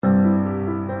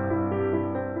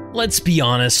Let's be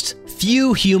honest,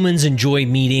 few humans enjoy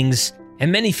meetings,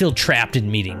 and many feel trapped in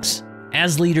meetings.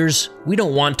 As leaders, we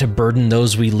don't want to burden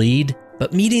those we lead,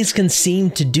 but meetings can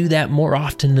seem to do that more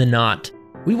often than not.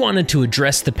 We wanted to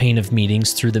address the pain of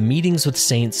meetings through the Meetings with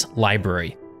Saints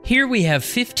library. Here we have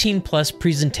 15 plus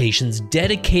presentations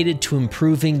dedicated to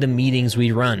improving the meetings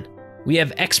we run. We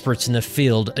have experts in the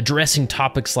field addressing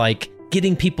topics like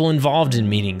getting people involved in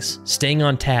meetings, staying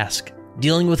on task,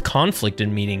 dealing with conflict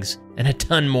in meetings, and a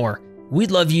ton more.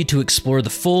 We'd love you to explore the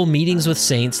full Meetings with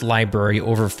Saints library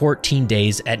over 14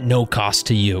 days at no cost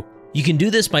to you. You can do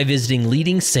this by visiting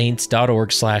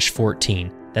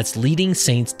leadingsaints.org/14. That's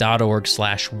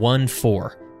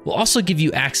leadingsaints.org/14. We'll also give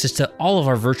you access to all of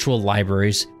our virtual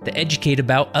libraries that educate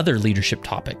about other leadership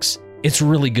topics. It's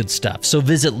really good stuff, so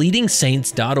visit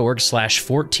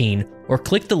leadingsaints.org/14 or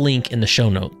click the link in the show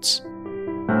notes.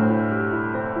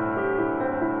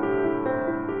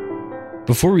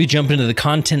 Before we jump into the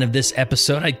content of this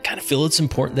episode, I kind of feel it's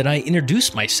important that I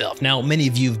introduce myself. Now, many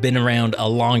of you have been around a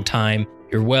long time.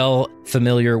 You're well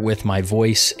familiar with my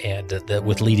voice and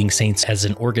with Leading Saints as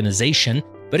an organization.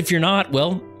 But if you're not,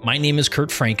 well, my name is Kurt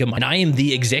Frankum, and I am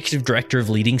the executive director of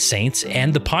Leading Saints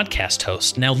and the podcast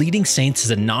host. Now, Leading Saints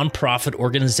is a nonprofit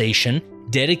organization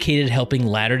dedicated to helping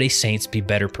Latter-day Saints be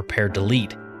better prepared to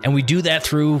lead. And we do that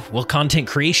through, well, content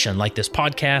creation like this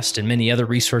podcast and many other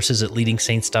resources at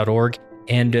leadingsaints.org.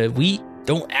 And we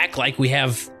don't act like we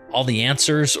have all the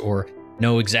answers or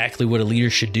know exactly what a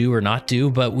leader should do or not do,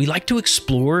 but we like to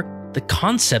explore the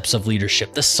concepts of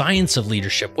leadership, the science of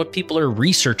leadership, what people are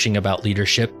researching about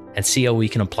leadership, and see how we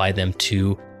can apply them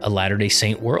to a Latter-day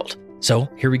Saint world. So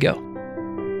here we go.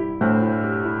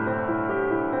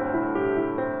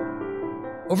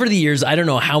 Over the years, I don't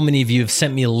know how many of you have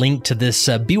sent me a link to this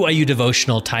BYU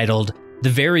devotional titled The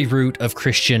Very Root of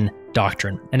Christian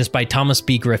Doctrine, and it's by Thomas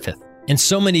B. Griffith. And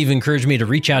so many have encouraged me to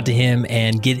reach out to him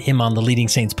and get him on the Leading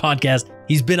Saints podcast.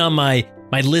 He's been on my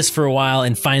list for a while,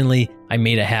 and finally I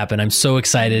made it happen. I'm so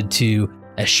excited to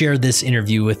share this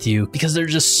interview with you because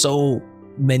there's just so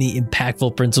many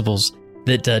impactful principles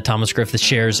that Thomas Griffith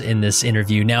shares in this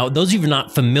interview. Now, those of you who are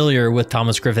not familiar with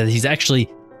Thomas Griffith, he's actually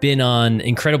been on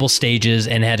incredible stages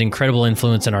and had incredible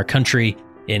influence in our country,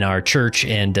 in our church,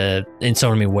 and in so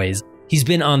many ways. He's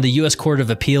been on the U.S. Court of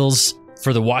Appeals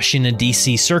for the Washington,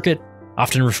 D.C. Circuit,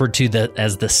 often referred to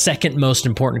as the second most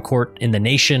important court in the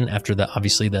nation after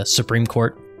obviously the Supreme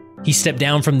Court. He stepped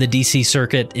down from the D.C.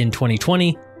 Circuit in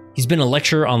 2020. He's been a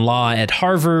lecturer on law at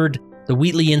Harvard, the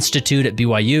Wheatley Institute at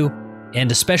BYU,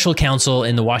 and a special counsel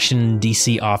in the Washington,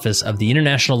 D.C. office of the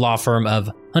international law firm of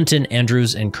Hunton,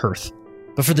 Andrews, and Kurth.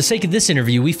 But for the sake of this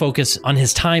interview, we focus on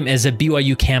his time as a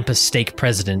BYU campus stake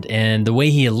president, and the way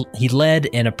he led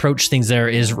and approached things there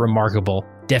is remarkable.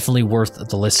 Definitely worth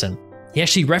the listen. He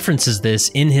actually references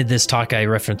this in this talk I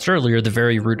referenced earlier, The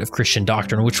Very Root of Christian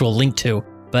Doctrine, which we'll link to,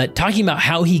 but talking about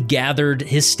how he gathered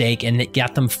his stake and it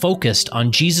got them focused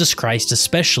on Jesus Christ,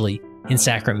 especially in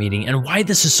sacrament meeting, and why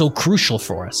this is so crucial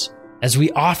for us as we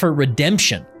offer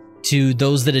redemption to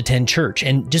those that attend church,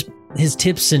 and just his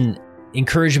tips and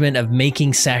encouragement of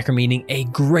making sacrament meeting a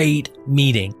great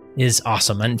meeting is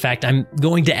awesome. And in fact, I'm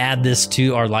going to add this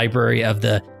to our library of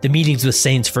the Meetings with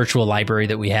Saints virtual library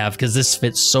that we have, because this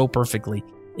fits so perfectly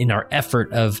in our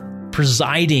effort of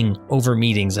presiding over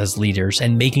meetings as leaders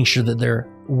and making sure that they're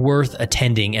worth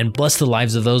attending and bless the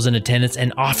lives of those in attendance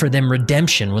and offer them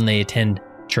redemption when they attend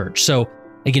church. So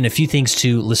again, a few things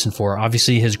to listen for.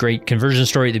 Obviously, his great conversion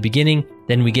story at the beginning.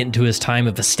 Then we get into his time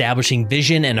of establishing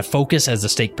vision and a focus as a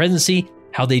stake presidency,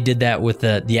 how they did that with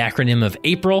the acronym of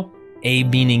APRIL, A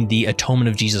meaning the Atonement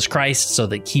of Jesus Christ, so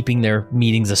that keeping their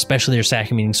meetings, especially their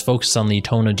sacrament meetings, focused on the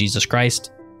Atonement of Jesus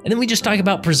Christ. And then we just talk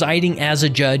about presiding as a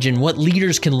judge and what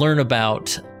leaders can learn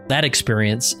about that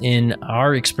experience in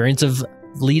our experience of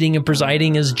leading and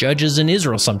presiding as judges in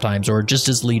Israel sometimes, or just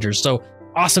as leaders. So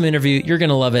awesome interview. You're going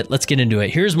to love it. Let's get into it.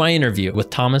 Here's my interview with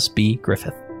Thomas B.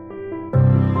 Griffith.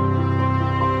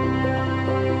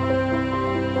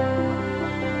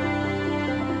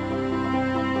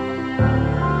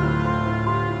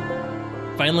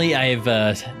 Finally, I've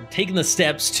taken the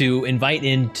steps to invite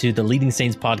into the Leading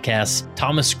Saints podcast,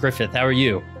 Thomas Griffith. How are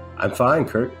you? I'm fine,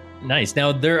 Kurt. Nice.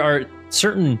 Now, there are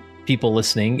certain people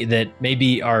listening that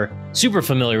maybe are super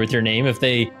familiar with your name if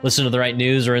they listen to the right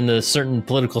news or in the certain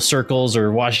political circles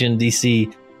or Washington, D.C.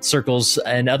 circles,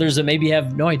 and others that maybe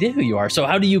have no idea who you are. So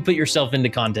how do you put yourself into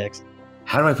context?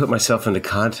 How do I put myself into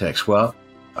context? Well,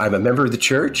 I'm a member of the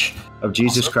Church of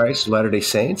Jesus Christ of Latter-day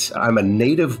Saints. I'm a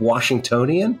native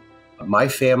Washingtonian. My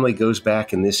family goes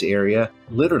back in this area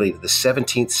literally to the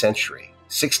 17th century,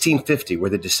 1650. We're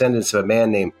the descendants of a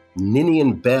man named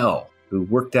Ninian Bell, who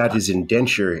worked out his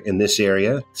indenture in this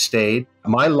area, stayed.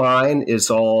 My line is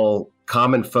all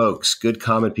common folks, good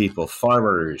common people,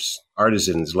 farmers,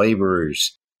 artisans,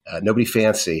 laborers, nobody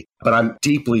fancy. But I'm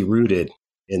deeply rooted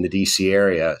in the DC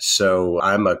area. So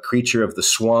I'm a creature of the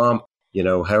swamp,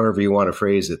 however you want to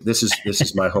phrase it. This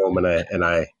is my home, and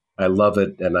I love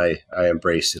it, and I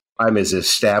embrace it. I'm as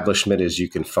establishment as you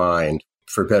can find,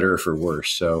 for better or for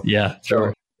worse. So yeah,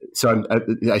 sure. So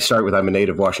I start with I'm a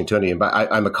native Washingtonian, but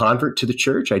I'm a convert to the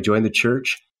church. I joined the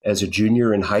church as a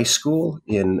junior in high school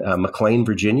in McLean,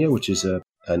 Virginia, which is a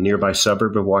nearby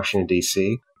suburb of Washington,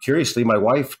 D.C. Curiously, my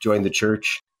wife joined the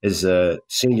church as a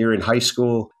senior in high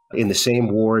school in the same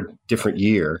ward, different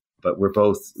year. But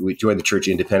we joined the church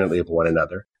independently of one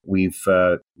another. We've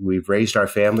raised our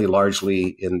family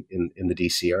largely in the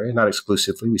DC area, not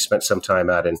exclusively. We spent some time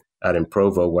out in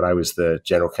Provo when I was the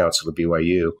general counsel of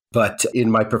BYU. But in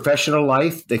my professional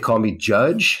life, they call me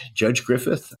Judge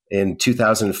Griffith. In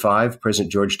 2005,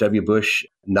 President George W. Bush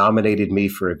nominated me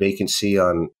for a vacancy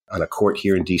on a court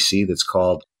here in DC it's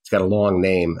got a long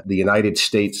name, the United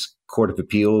States Court of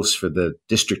Appeals for the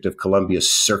District of Columbia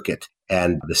Circuit.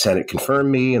 And the Senate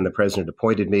confirmed me and the president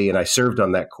appointed me. And I served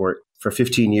on that court for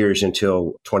 15 years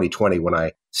until 2020 when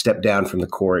I stepped down from the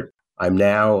court. I'm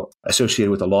now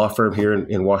associated with a law firm here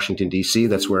in Washington, D.C.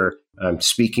 That's where I'm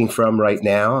speaking from right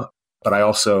now. But I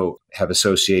also have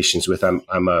associations with,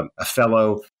 I'm a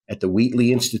fellow at the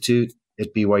Wheatley Institute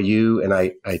at BYU, and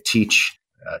I teach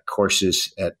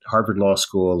courses at Harvard Law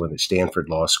School and at Stanford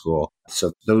Law School.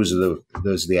 So those are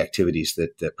the activities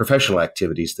professional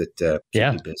activities that keep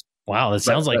me busy. Wow, that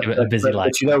sounds like a busy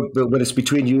life. But when it's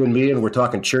between you and me and we're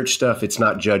talking church stuff, it's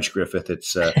not Judge Griffith.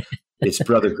 It's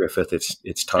Brother Griffith.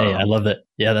 It's Tom. Hey, I love it.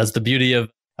 Yeah, that's the beauty of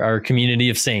our community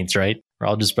of saints, right? We're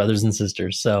all just brothers and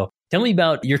sisters. So tell me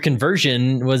about your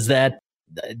conversion.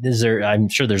 I'm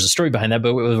sure there's a story behind that,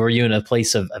 but were you in a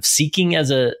place of seeking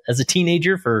as a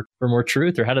teenager for more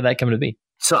truth, or how did that come to be?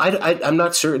 So I'm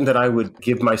not certain that I would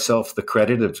give myself the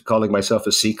credit of calling myself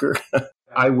a seeker.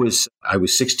 I was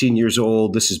 16 years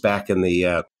old. This is back in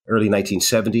the early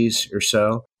 1970s or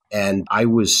so. And I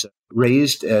was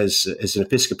raised as an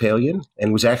Episcopalian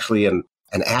and was actually an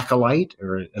acolyte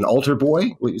or an altar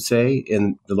boy, we would say,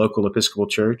 in the local Episcopal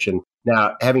church. And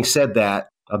now, having said that,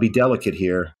 I'll be delicate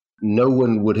here. No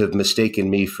one would have mistaken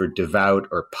me for devout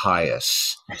or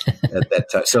pious at that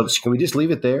time. So can we just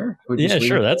leave it there? Yeah,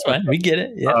 sure. That's fine. We get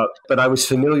it. Yeah. But I was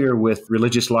familiar with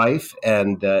religious life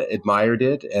and admired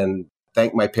it, and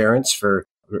thank my parents for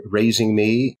raising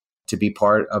me to be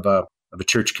part of a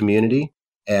church community.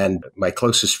 And my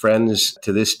closest friends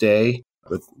to this day,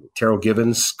 Terrell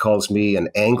Gibbons calls me an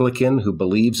Anglican who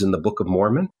believes in the Book of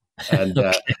Mormon. And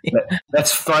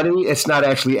that's funny. It's not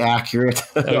actually accurate.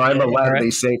 Okay, I'm a Latter-day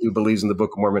Saint who believes in the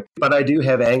Book of Mormon. But I do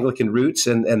have Anglican roots,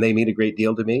 and they mean a great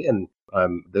deal to me. And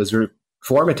those are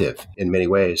formative in many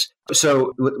ways.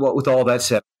 So with all that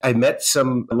said, I met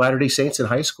some Latter-day Saints in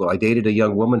high school. I dated a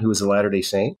young woman who was a Latter-day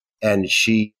Saint, and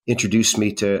she introduced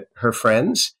me to her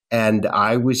friends. And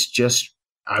I was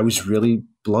really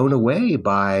blown away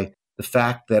by the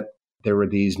fact that there were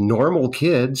these normal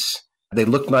kids. They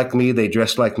looked like me. They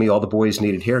dressed like me. All the boys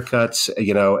needed haircuts,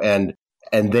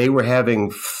 and they were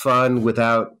having fun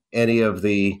without any of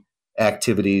the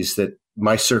activities that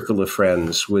my circle of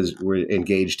friends were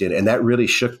engaged in. And that really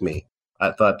shook me.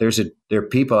 I thought there are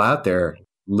people out there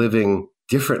living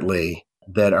differently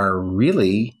that are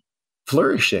really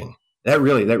flourishing. That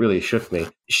really shook me.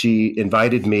 She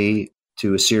invited me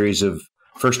to a series of,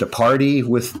 first a party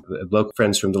with local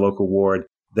friends from the local ward,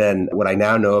 then what I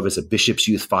now know of as a Bishop's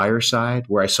Youth Fireside,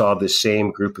 where I saw this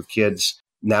same group of kids,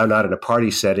 now not in a party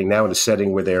setting, now in a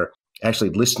setting where they're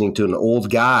actually listening to an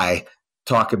old guy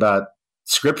talk about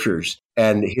scriptures,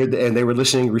 and they were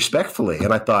listening respectfully.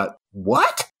 And I thought,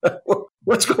 what?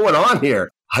 What's going on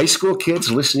here? High school kids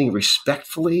listening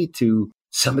respectfully to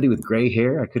somebody with gray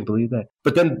hair? I couldn't believe that.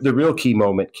 But then the real key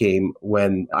moment came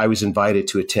when I was invited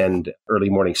to attend early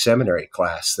morning seminary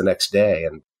class the next day.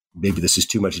 And maybe this is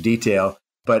too much detail,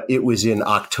 but it was in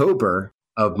October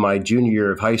of my junior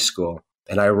year of high school.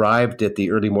 And I arrived at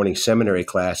the early morning seminary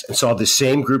class and saw the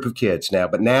same group of kids now,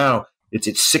 but now it's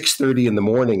at 6:30 in the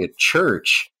morning at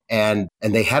church. And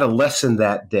they had a lesson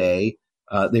that day.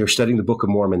 They were studying the Book of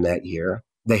Mormon that year.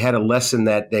 They had a lesson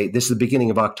that day. This is the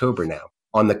beginning of October now,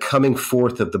 on the coming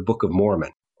forth of the Book of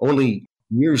Mormon. Only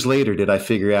years later did I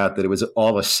figure out that it was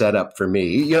all a setup for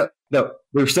me. No,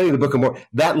 we were studying the Book of Mormon.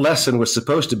 That lesson was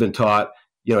supposed to have been taught,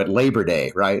 at Labor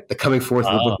Day, right? The coming forth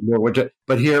of the Book of Mormon.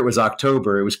 But here it was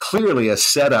October. It was clearly a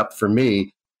setup for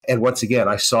me. And once again,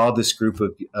 I saw this group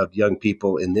of young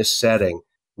people in this setting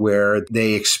where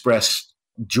they expressed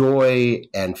joy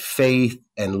and faith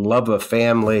and love of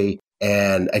family.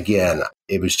 And again,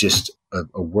 it was just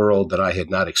a world that I had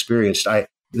not experienced.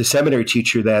 The seminary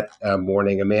teacher that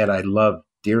morning, a man I loved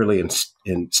dearly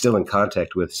and still in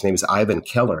contact with, his name is Ivan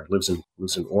Keller, lives in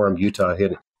Orem, Utah. He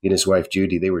and his wife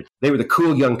Judy, they were the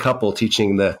cool young couple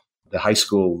teaching the high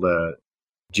school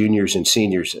juniors and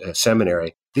seniors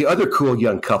seminary. The other cool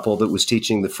young couple that was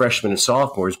teaching the freshmen and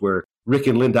sophomores were Rick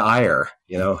and Linda Iyer.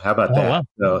 How about that? Wow.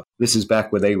 So this is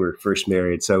back when they were first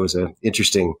married. So it was an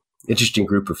interesting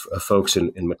group of folks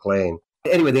in McLean.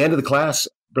 Anyway, at the end of the class,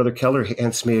 Brother Keller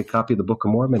hands me a copy of the Book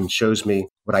of Mormon and shows me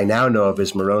what I now know of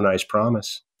as Moroni's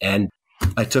Promise. And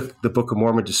I took the Book of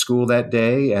Mormon to school that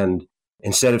day, and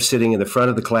instead of sitting in the front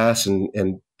of the class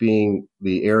and being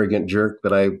the arrogant jerk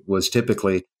that I was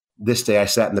typically, this day I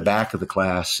sat in the back of the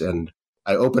class, and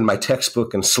I opened my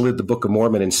textbook and slid the Book of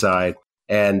Mormon inside.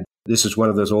 And this is one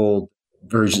of those old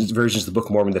versions of the Book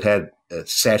of Mormon that had a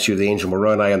statue of the angel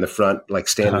Moroni on the front, like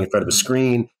standing in front of a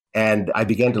screen. And I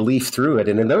began to leaf through it.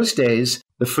 And in those days,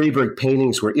 the Freeburg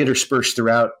paintings were interspersed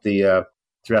throughout the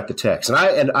text.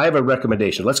 And I have a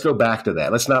recommendation. Let's go back to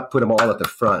that. Let's not put them all at the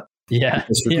front. Yeah.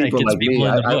 Because for people like me,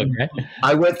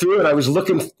 I went through and I was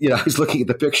looking at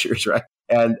the pictures, right?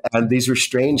 And these were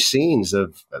strange scenes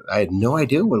I had no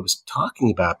idea what it was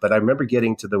talking about. But I remember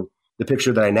getting to the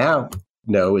picture that I now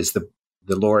know is the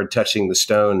Lord touching the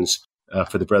stones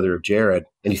for the brother of Jared.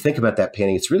 And you think about that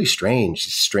painting, it's really strange.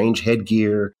 Strange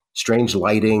headgear, strange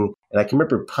lighting. And I can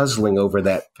remember puzzling over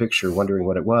that picture, wondering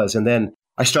what it was. And then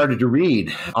I started to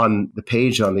read on the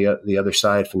page on the other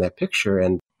side from that picture.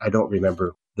 And I don't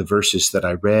remember the verses that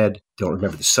I read, don't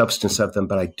remember the substance of them,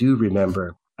 but I do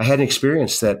remember I had an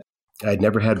experience that I'd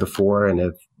never had before and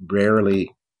have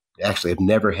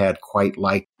never had quite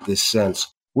like this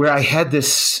sense, where I had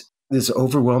this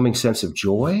overwhelming sense of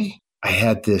joy. I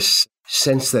had this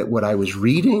sense that what I was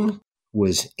reading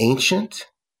was ancient,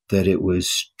 that it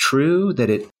was true, that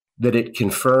it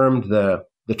confirmed the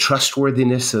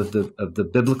trustworthiness of the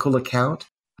biblical account,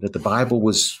 that the Bible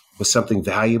was something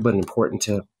valuable and important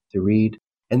to read.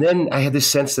 And then I had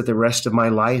this sense that the rest of my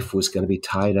life was going to be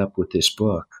tied up with this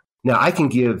book. Now, I can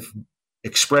give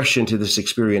expression to this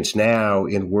experience now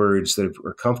in words that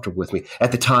are comfortable with me.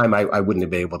 At the time, I wouldn't have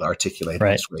been able to articulate it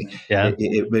this way. Yeah.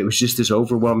 It was just this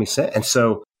overwhelming sense. And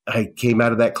so I came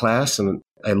out of that class and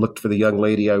I looked for the young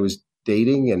lady I was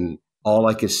dating, and all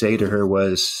I could say to her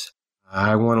was,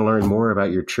 I want to learn more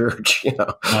about your church.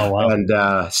 Oh, wow.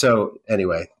 And so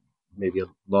anyway, maybe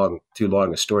too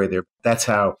long a story there. That's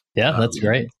how. Yeah, that's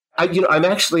great.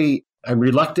 I'm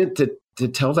reluctant to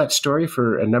tell that story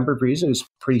for a number of reasons. It's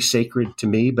pretty sacred to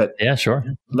me, but yeah, sure.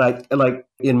 Like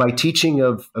in my teaching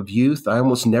of youth, I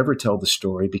almost never tell the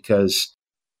story because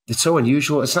it's so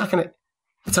unusual. It's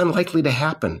unlikely to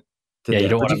happen. You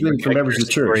don't particularly for members of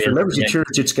the church. For members of the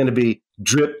church, it's going to be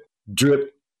drip,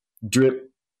 drip,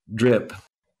 drip, drip.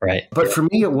 Right. But for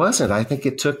me, it wasn't. I think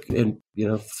it took,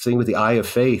 thing with the eye of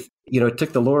faith, it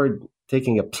took the Lord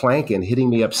taking a plank and hitting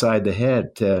me upside the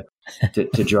head to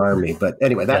jar me. But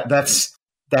anyway, that's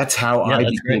how I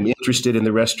became interested in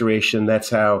the restoration. That's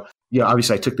how,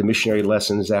 obviously I took the missionary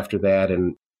lessons after that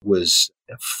and was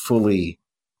fully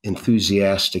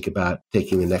enthusiastic about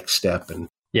taking the next step and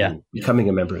becoming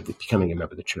a member of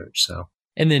the church. So.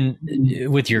 And then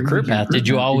with your career path, did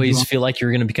you always feel like you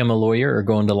were going to become a lawyer or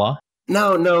go into law?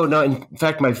 No. In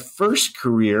fact, my first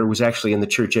career was actually in the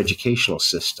church educational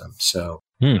system. So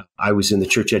I was in the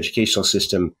church educational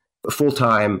system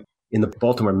full-time in the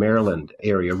Baltimore, Maryland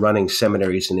area, running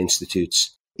seminaries and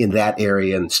institutes in that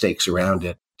area and stakes around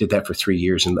it. Did that for 3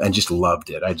 years and just loved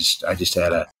it. I just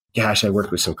had I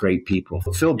worked with some great people.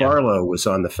 Phil Barlow was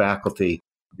on the faculty,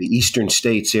 the Eastern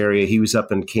States area. He was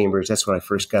up in Cambridge. That's when I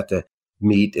first got to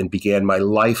meet and began my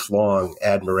lifelong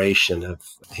admiration of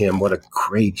him. What a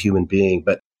great human being.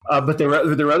 But there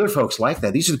were other folks like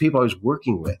that. These are the people I was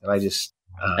working with. And I just,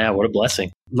 what a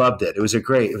blessing. Loved it. It was a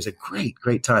great,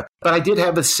 great time. But I did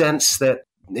have a sense that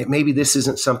maybe this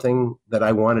isn't something that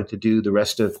I wanted to do the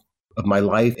rest of my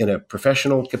life in a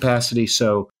professional capacity.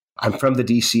 So I'm from the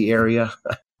DC area.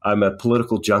 I'm a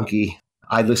political junkie.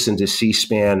 I listen to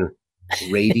C-SPAN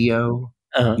radio.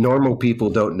 Normal people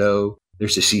don't know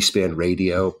there's a C-SPAN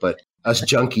radio, but us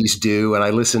junkies do. And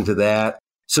I listen to that.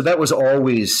 So that was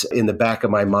always in the back of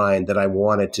my mind that I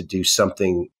wanted to do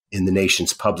something in the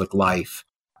nation's public life.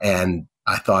 And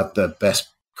I thought the best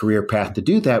career path to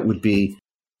do that would be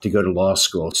to go to law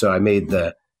school. So I made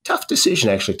the tough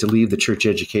decision, actually, to leave the church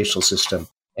educational system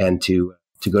and to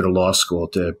go to law school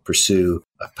to pursue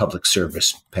a public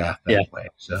service path that way.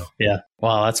 So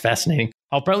wow, that's fascinating.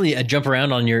 I'll probably jump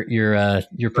around on your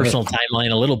personal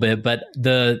timeline a little bit, but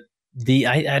the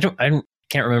I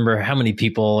can't remember how many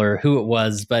people or who it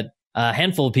was, but a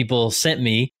handful of people sent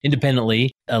me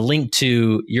independently a link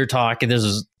to your talk. And this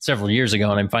was several years ago,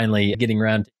 and I'm finally getting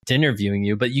around to interviewing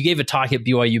you. But you gave a talk at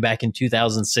BYU back in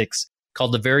 2006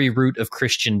 called The Very Root of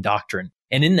Christian Doctrine.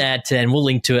 And in that, and we'll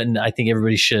link to it, and I think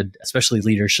everybody should, especially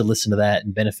leaders, should listen to that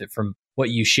and benefit from what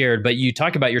you shared. But you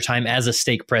talk about your time as a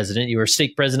stake president. You were a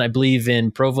stake president, I believe,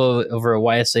 in Provo over a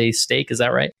YSA stake. Is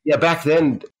that right? Yeah, back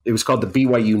then it was called the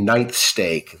BYU Ninth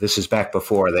Stake. This is back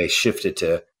before they shifted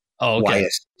to YSA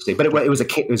stake. But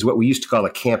it was what we used to call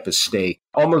a campus stake.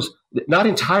 Almost not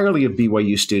entirely of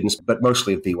BYU students, but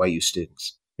mostly of BYU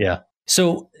students. Yeah.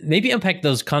 So maybe unpack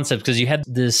those concepts, because you had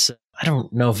this, I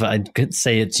don't know if I could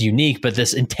say it's unique, but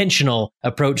this intentional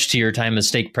approach to your time as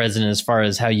stake president as far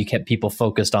as how you kept people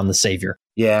focused on the Savior.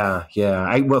 Yeah.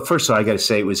 Well, first of all, I got to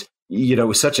say it was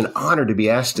such an honor to be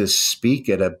asked to speak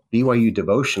at a BYU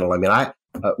devotional. I mean,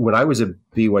 when I was a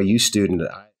BYU student,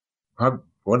 one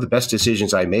of the best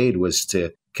decisions I made was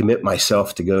to commit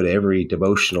myself to go to every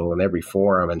devotional and every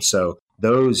forum. And so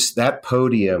that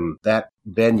podium, that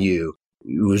venue,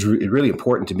 was really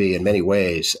important to me in many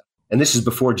ways. And this is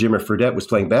before Jimmer Fredette was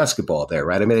playing basketball there,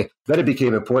 right? I mean, then it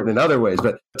became important in other ways.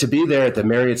 But to be there at the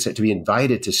Marriott Center, to be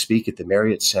invited to speak at the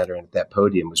Marriott Center and at that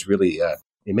podium was really,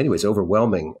 in many ways,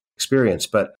 overwhelming experience.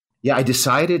 But yeah, I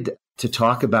decided to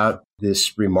talk about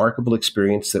this remarkable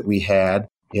experience that we had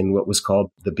in what was called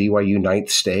the BYU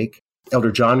Ninth Stake.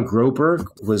 Elder John Groberg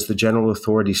was the General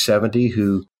Authority 70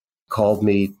 who called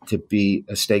me to be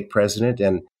a stake president.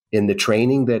 And in the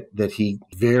training that he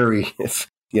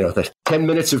the 10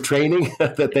 minutes of training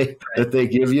that they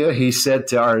give you, he said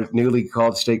to our newly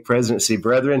called stake presidency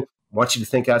brethren, I want you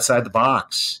to think outside the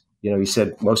box. He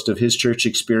said most of his church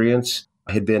experience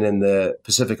had been in the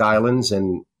Pacific Islands,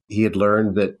 and he had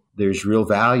learned that there's real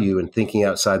value in thinking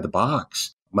outside the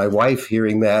box. My wife,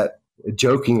 hearing that,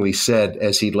 jokingly said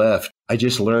as he left, I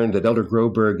just learned that Elder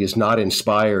Groberg is not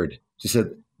inspired. She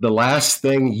said, the last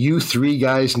thing you three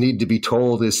guys need to be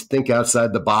told is think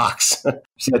outside the box.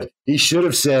 She said, he should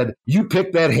have said, you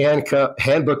pick that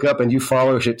handbook up and you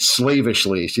follow it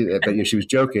slavishly. She was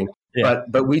joking. Yeah.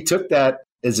 But we took that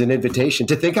as an invitation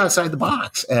to think outside the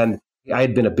box. And I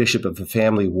had been a bishop of a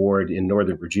family ward in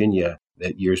Northern Virginia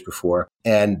years before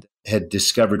and had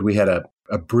discovered we had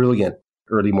a brilliant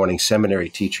early morning seminary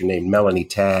teacher named Melanie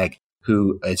Tagg,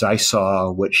 who, as I saw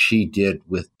what she did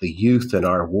with the youth in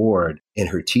our ward in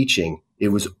her teaching, it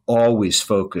was always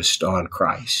focused on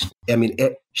Christ. I mean,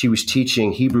 she was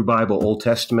teaching Hebrew Bible, Old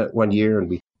Testament one year,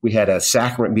 and we had a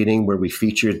sacrament meeting where we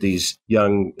featured these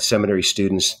young seminary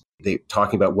students,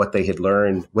 talking about what they had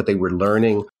learned, what they were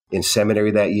learning in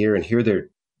seminary that year. And here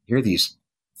these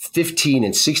 15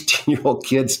 and 16-year-old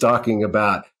kids talking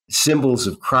about symbols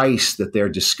of Christ that they're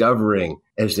discovering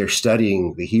as they're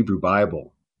studying the Hebrew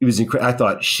Bible. It was incredible. I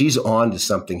thought, she's on to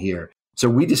something here. So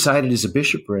we decided as a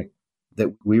bishopric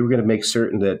that we were going to make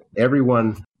certain that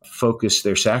everyone focused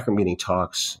their sacrament meeting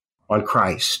talks on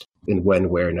Christ in one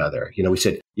way or another. We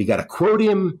said, you got to quote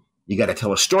him. You got to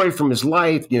tell a story from his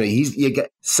life. You got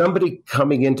somebody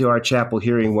coming into our chapel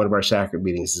hearing one of our sacrament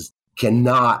meetings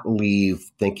cannot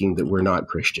leave thinking that we're not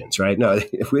Christians, right? No,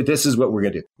 this is what we're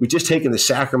going to do. We've just taken the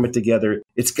sacrament together.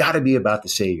 It's got to be about the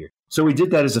Savior. So we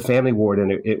did that as a family ward,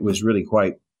 and it was really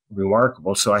quite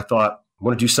remarkable. So I thought, I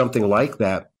want to do something like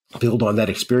that, build on that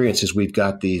experience as we've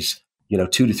got these,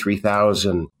 2,000 to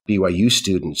 3,000 BYU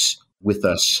students with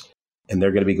us, and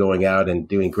they're going to be going out and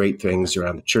doing great things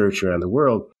around the church, around the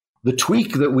world. The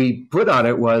tweak that we put on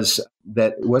it was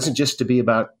that it wasn't just to be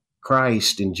about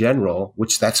Christ in general,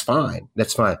 which that's fine.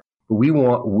 But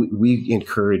we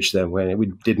encouraged them, when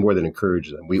we did more than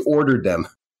encourage them. We ordered them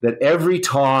that every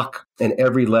talk and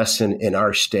every lesson in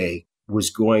our stay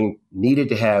needed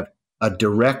to have a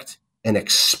direct and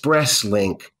express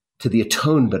link to the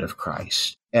atonement of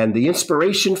Christ. And the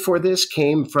inspiration for this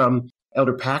came from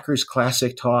Elder Packer's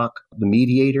classic talk, The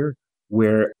Mediator,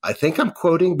 where I think I'm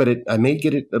quoting, but I may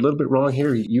get it a little bit wrong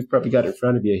here. You've probably got it in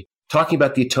front of you. Talking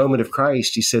about the atonement of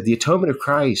Christ, he said, the atonement of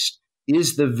Christ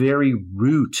is the very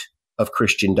root of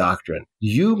Christian doctrine.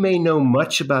 You may know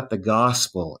much about the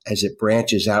gospel as it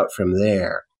branches out from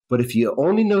there, but if you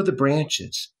only know the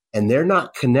branches and they're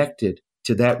not connected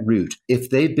to that root, if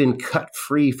they've been cut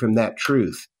free from that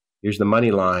truth, here's the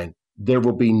money line, there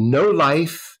will be no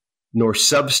life, nor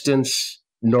substance,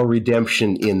 nor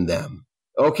redemption in them.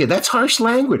 Okay, that's harsh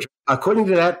language. According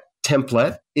to that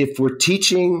template, if we're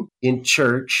teaching in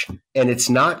church and it's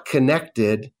not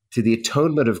connected to the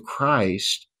atonement of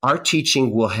Christ, our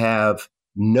teaching will have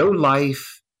no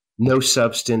life, no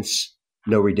substance,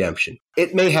 no redemption.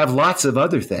 It may have lots of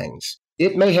other things.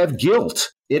 It may have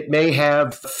guilt. It may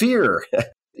have fear.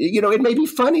 It may be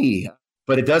funny,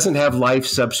 but it doesn't have life,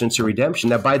 substance, or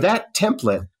redemption. Now, by that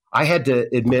template, I had to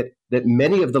admit that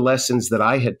many of the lessons that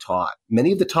I had taught,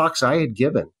 many of the talks I had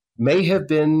given may have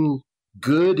been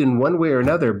good in one way or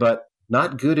another, but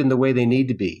not good in the way they need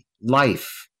to be.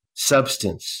 Life,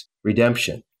 substance,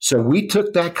 redemption. So we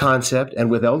took that concept,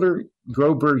 and with Elder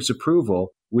Groberg's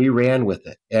approval, we ran with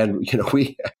it. And,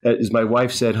 we, as my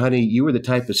wife said, honey, you were the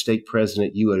type of stake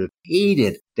president you would have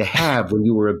hated to have when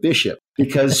you were a bishop.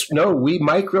 Because, no, we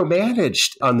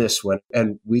micromanaged on this one.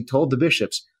 And we told the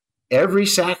bishops, every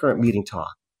sacrament meeting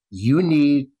talk, you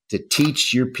need to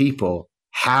teach your people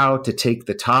how to take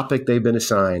the topic they've been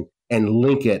assigned and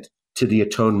link it to the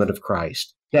atonement of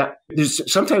Christ. Now,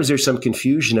 sometimes there's some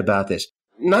confusion about this.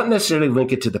 Not necessarily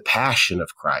link it to the passion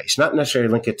of Christ, not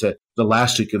necessarily link it to the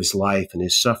last week of his life and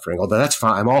his suffering, although that's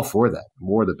fine. I'm all for that. The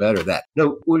more, the better that.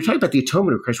 No, when we're talking about the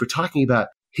atonement of Christ, we're talking about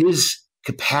his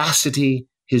capacity,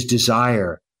 his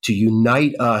desire to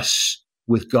unite us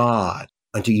with God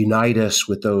and to unite us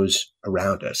with those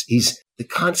around us. The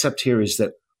concept here is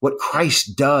that what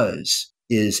Christ does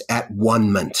is at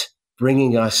one-ment,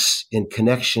 bringing us in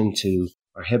connection to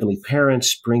our heavenly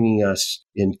parents, bringing us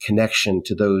in connection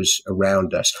to those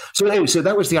around us. So anyway, so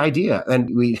that was the idea. And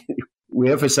we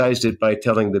emphasized it by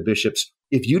telling the bishops,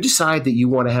 if you decide that you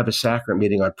want to have a sacrament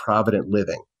meeting on provident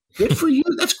living, good for you.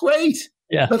 That's great.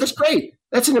 Yeah. No, that's great.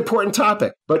 That's an important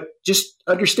topic. But just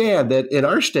understand that in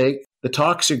our stake, the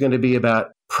talks are going to be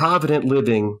about provident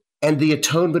living and the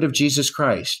atonement of Jesus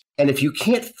Christ. And if you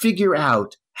can't figure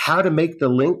out how to make the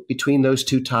link between those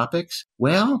two topics,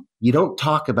 well, you don't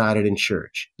talk about it in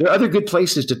church. There are other good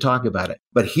places to talk about it.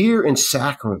 But here in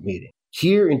sacrament meeting,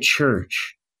 here in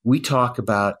church, we talk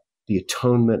about the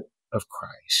atonement of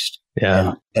Christ.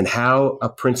 Yeah. And how a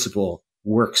principle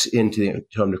works into the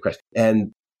atonement of Christ.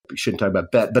 And we shouldn't talk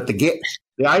about bet, but the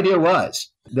idea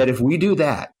was that if we do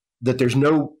that, that there's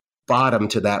no bottom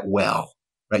to that well,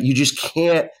 right? You just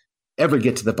can't ever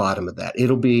get to the bottom of that.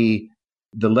 It'll be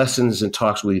the lessons and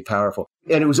talks will be powerful.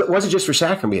 And it wasn't just for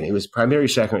sacrament meeting. It was primary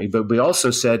sacrament, but we also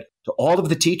said to all of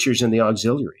the teachers in the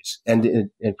auxiliaries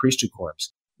and priesthood quorums,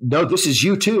 no, this is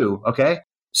you too, okay?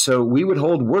 So we would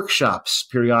hold workshops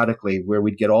periodically where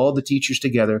we'd get all the teachers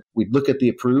together. We'd look at the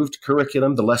approved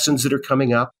curriculum, the lessons that are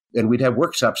coming up, and we'd have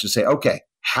workshops to say, okay,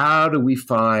 how do we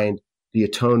find the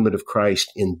atonement of Christ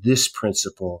in this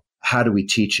principle? How do we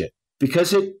teach it?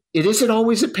 Because it isn't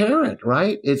always apparent,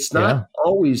 right? It's not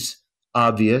always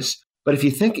obvious, but if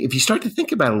you start to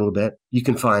think about it a little bit, you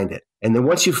can find it. And then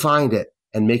once you find it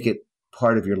and make it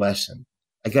part of your lesson,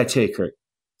 I got to tell you, Kurt,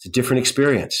 it's a different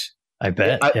experience. I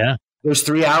bet. Those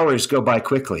 3 hours go by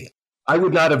quickly. I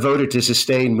would not have voted to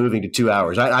sustain moving to 2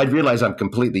 hours. I realize I'm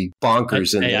completely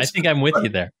bonkers in this. I think I'm with you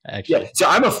there, actually. Yeah, so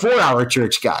I'm a 4-hour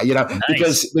church guy,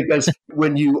 Nice. because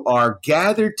when you are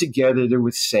gathered together there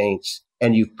with saints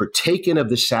and you've partaken of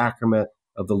the sacrament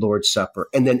of the Lord's Supper,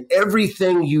 and then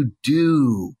everything you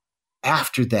do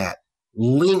after that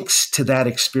links to that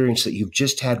experience that you've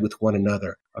just had with one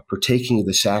another, of partaking of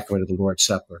the sacrament of the Lord's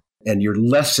Supper, and your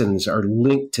lessons are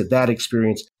linked to that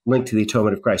experience, linked to the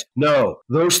atonement of Christ. No,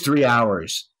 those 3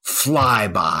 hours fly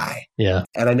by. Yeah.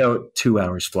 And I know 2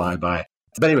 hours fly by.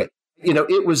 But anyway,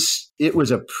 it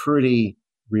was a pretty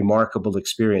remarkable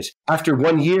experience. After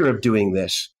 1 year of doing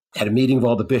this, I had a meeting of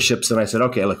all the bishops, and I said,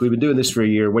 okay, look, we've been doing this for a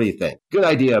year. What do you think? Good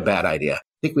idea, bad idea? I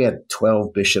think we had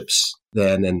 12 bishops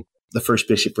then, and the first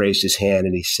bishop raised his hand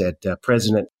and he said,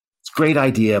 President, it's a great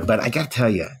idea, but I got to tell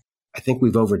you, I think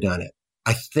we've overdone it.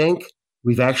 I think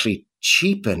we've actually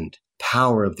cheapened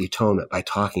power of the atonement by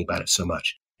talking about it so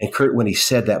much. And Kurt, when he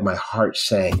said that, my heart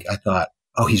sank. I thought,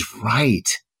 oh, he's right.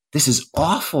 This is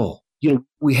awful.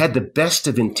 We had the best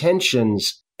of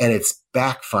intentions and it's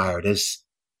backfired as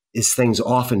things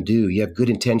often do. You have good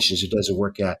intentions, it doesn't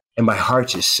work out. And my heart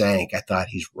just sank. I thought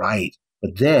he's right.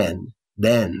 But then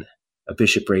a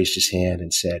bishop raised his hand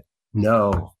and said,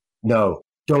 no,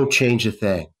 don't change a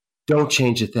thing. Don't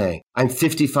change a thing. I'm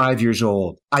 55 years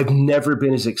old. I've never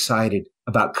been as excited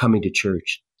about coming to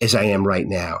church as I am right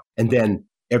now. And then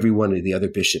every one of the other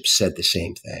bishops said the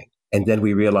same thing. And then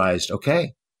we realized,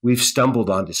 okay, we've stumbled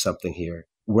onto something here.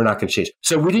 We're not going to change.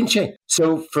 So we didn't change.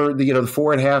 So for the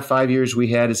 4.5, 5 years we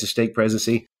had as a stake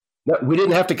presidency, we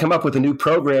didn't have to come up with a new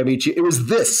program each year. It was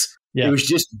this. Yeah. It was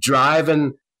just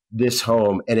driving this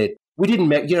home. And we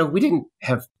didn't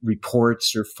have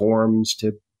reports or forms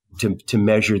to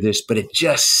measure this, but it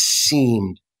just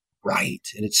seemed right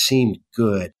and it seemed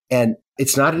good. And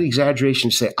it's not an exaggeration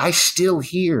to say I still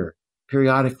hear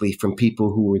periodically from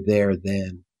people who were there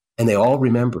then, and they all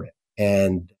remember it.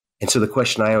 And so the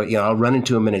question I'll run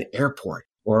into them in an airport.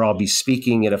 or I'll be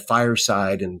speaking at a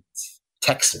fireside in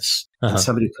Texas. And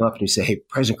somebody will come up and you say, hey,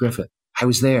 President Griffith, I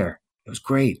was there. It was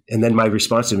great. And then my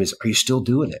response to them is, are you still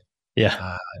doing it?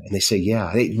 Yeah. And they say,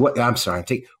 yeah. I'm sorry.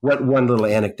 Take one little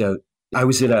anecdote. I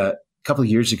was a couple of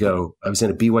years ago, I was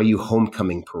in a BYU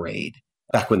homecoming parade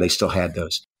back when they still had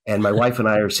those. And my wife and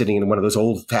I are sitting in one of those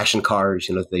old fashioned cars,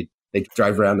 they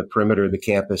drive around the perimeter of the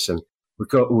campus, and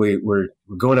we're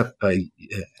going up, I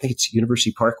think it's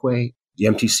University Parkway. The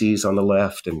MTC's on the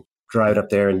left, and driving up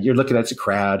there, and you're looking at the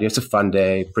crowd. It's a fun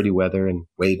day, pretty weather, and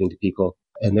waving to people.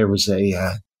 And there was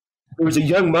a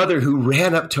young mother who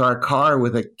ran up to our car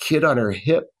with a kid on her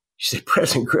hip. She said,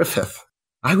 President Griffith,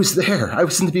 I was there. I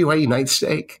was in the BYU night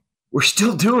stake. We're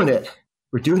still doing it.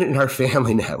 We're doing it in our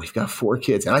family now. We've got 4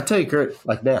 kids. And I tell you, Kurt,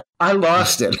 like that, I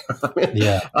lost it.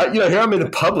 Here I'm in the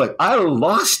public. I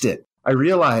lost it. I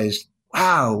realized,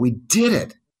 wow, we did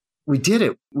it. We did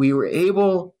it. We were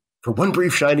able, for one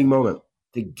brief shining moment,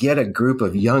 to get a group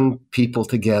of young people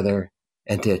together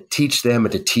and to teach them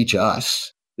and to teach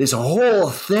us. This whole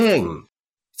thing,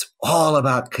 it's all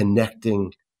about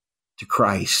connecting to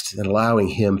Christ and allowing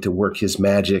him to work his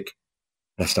magic.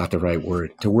 That's not the right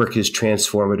word. To work his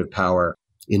transformative power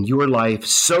in your life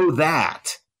so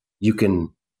that you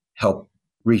can help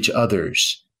reach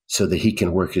others so that he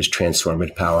can work his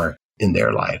transformative power in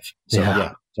their life. So,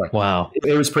 sorry. Wow.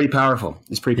 It was pretty powerful.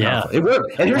 It's pretty powerful. It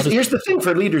worked. And here's the thing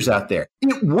for leaders out there.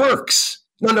 It works.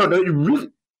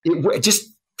 No. It just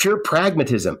pure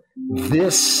pragmatism.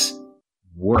 This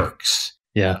works.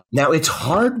 Yeah. Now, it's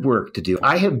hard work to do.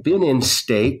 I have been in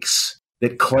stakes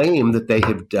that claim that they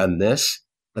have done this,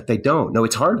 but they don't. No,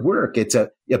 it's hard work. It's a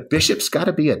bishop's got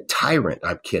to be a tyrant.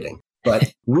 I'm kidding.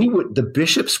 But the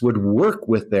bishops would work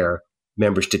with their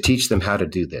members to teach them how to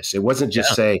do this. It wasn't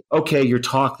just say, okay, your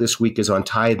talk this week is on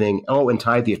tithing. Oh, and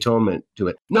tie the atonement to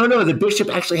it. No, the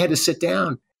bishop actually had to sit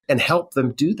down and help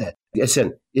them do that.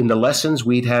 Listen, in the lessons,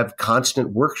 we'd have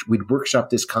constant work. We'd workshop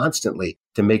this constantly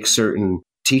to make certain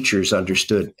teachers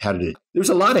understood how to do it. There was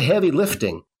a lot of heavy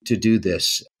lifting to do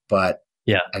this, but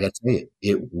I got to tell you,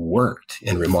 it worked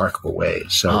in remarkable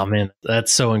ways. So, oh man,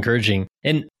 that's so encouraging.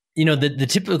 And the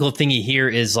typical thing you hear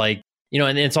is like,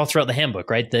 and it's all throughout the handbook,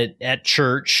 right? That at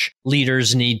church,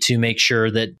 leaders need to make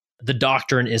sure that the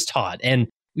doctrine is taught. And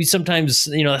we sometimes,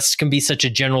 this can be such a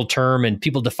general term and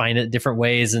people define it different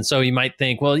ways. And so you might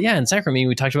think, well, in Sacrament,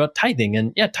 we talked about tithing,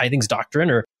 and tithing's doctrine.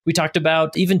 Or we talked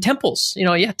about even temples,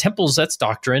 temples, that's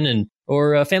doctrine,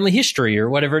 or family history or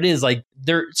whatever it is. Like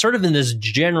they're sort of in this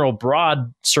general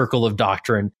broad circle of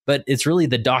doctrine, but it's really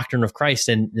the doctrine of Christ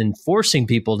and forcing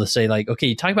people to say like, okay,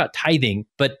 you talk about tithing,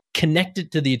 but connect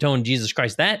it to the atonement of Jesus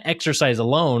Christ. That exercise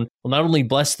alone will not only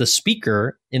bless the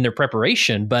speaker in their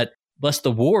preparation, but bless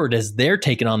the ward as they're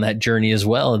taking on that journey as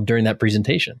well during that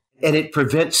presentation. And it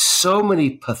prevents so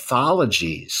many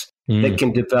pathologies that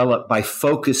can develop by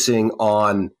focusing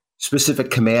on specific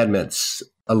commandments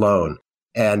alone.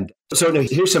 And so now,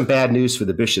 here's some bad news for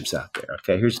the bishops out there.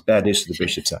 Okay, here's bad news for the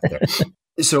bishops out there.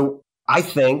 So I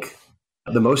think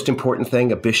the most important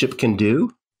thing a bishop can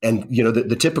do, and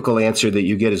the typical answer that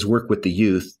you get is work with the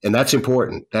youth, and that's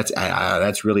important.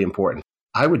 That's really important.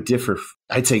 I would differ.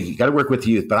 I'd say you got to work with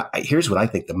the youth, but here's what I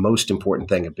think the most important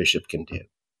thing a bishop can do: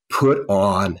 put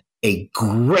on a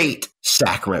great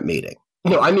sacrament meeting.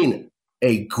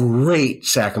 A great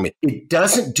sacrament. It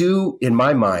doesn't do, in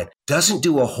my mind,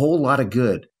 a whole lot of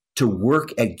good to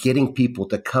work at getting people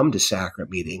to come to sacrament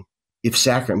meeting if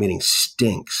sacrament meeting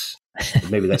stinks.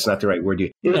 Maybe that's not the right word.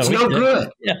 It's no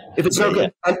good. Yeah. If it's no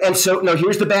good. And so, no,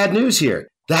 here's the bad news here.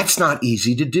 That's not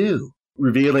easy to do.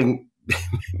 Revealing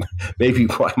maybe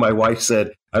why my wife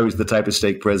said I was the type of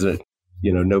stake president,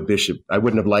 no bishop. I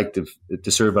wouldn't have liked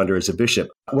to serve under as a bishop.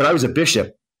 When I was a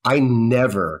bishop, I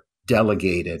never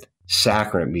delegated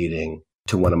sacrament meeting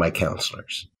to one of my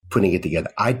counselors, putting it together.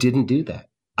 I didn't do that.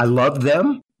 I loved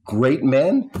them, great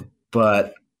men,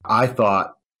 but I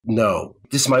thought, no,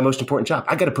 this is my most important job.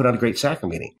 I got to put on a great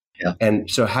sacrament meeting. Yeah.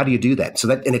 And so how do you do that?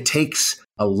 And it takes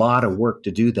a lot of work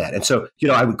to do that. And so,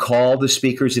 I would call the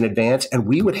speakers in advance and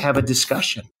we would have a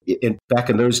discussion. Back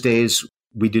in those days,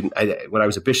 when I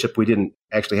was a bishop, we didn't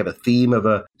actually have a theme of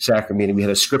a sacrament meeting. We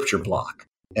had a scripture block.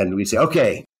 And we'd say,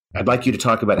 okay, I'd like you to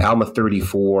talk about Alma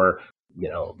 34,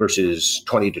 verses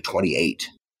 20 to 28.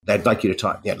 I'd like you to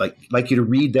talk, like you to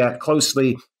read that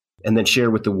closely and then share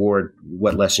with the ward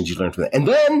what lessons you learned from that. And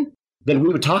then we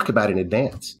would talk about it in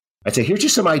advance. I'd say, here's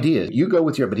just some ideas. You go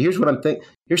with but here's what I'm thinking.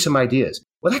 Here's some ideas.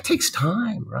 Well, that takes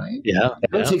time, right? Yeah.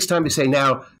 It takes time to say,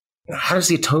 now, how does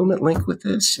the atonement link with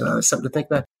this? That's something to think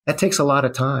about. That takes a lot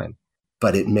of time,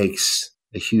 but it makes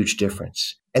a huge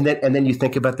difference. And then you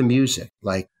think about the music,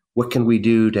 like what can we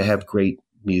do to have great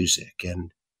music,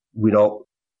 and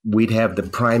we'd have the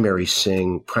primary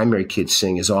kids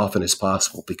sing as often as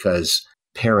possible because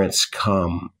parents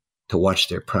come to watch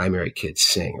their primary kids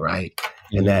sing, right?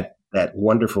 Mm-hmm. And that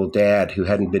wonderful dad who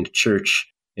hadn't been to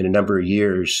church in a number of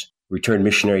years, returned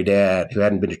missionary dad who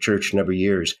hadn't been to church in a number of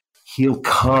years, he'll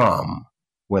come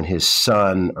when his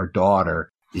son or daughter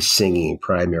is singing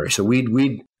primary. So we'd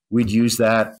use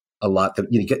that a lot. But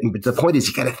the point is,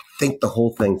 you got to think the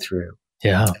whole thing through.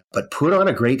 Yeah. But put on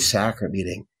a great sacrament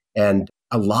meeting, and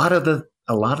a lot of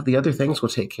the other things will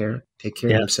take care of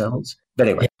themselves. But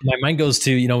anyway, my mind goes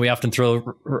to, we often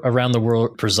throw around the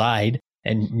word preside.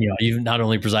 And, you not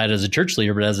only preside as a church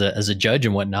leader, but as a judge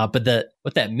and whatnot. But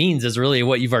what that means is really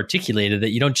what you've articulated, that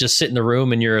you don't just sit in the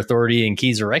room and your authority and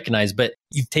keys are recognized, but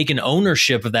you've taken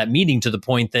ownership of that meeting to the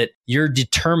point that you're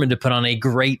determined to put on a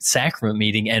great sacrament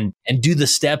meeting and do the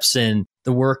steps and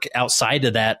the work outside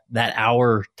of that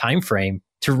hour time frame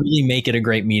to really make it a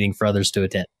great meeting for others to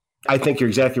attend. I think you're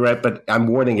exactly right, but I'm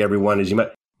warning everyone,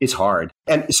 it's hard.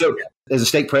 And so as a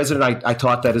stake president, I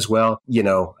taught that as well.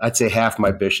 I'd say half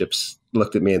my bishops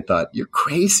looked at me and thought, you're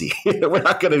crazy. We're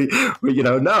not going to,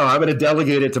 no, I'm going to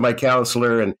delegate it to my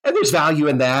counselor. And there's value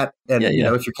in that. And,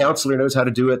 if your counselor knows how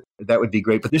to do it, that would be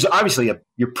great. But there's obviously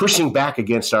you're pushing back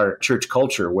against our church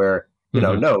culture where,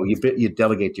 no, you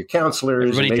delegate to your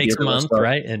counselors. Everybody takes a month,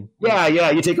 right? And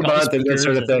you take a month and that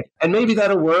sort of thing. And maybe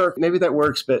that'll work. Maybe that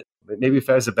works. But maybe if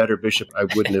I was a better bishop, I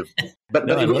wouldn't have. But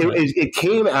it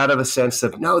came out of a sense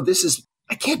of,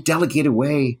 I can't delegate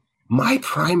away my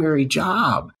primary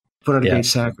job. Put on a great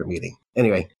sacrament meeting.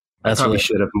 Anyway, I probably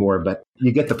should have more, but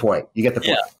you get the point. Yeah.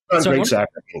 On great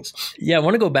sacrament meetings. Yeah, I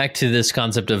want to go back to this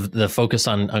concept of the focus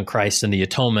on Christ and the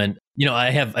atonement.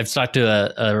 I've talked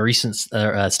to a recent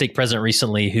stake president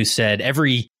recently who said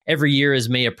every year as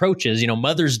May approaches,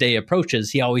 Mother's Day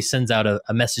approaches, he always sends out a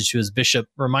message to his bishop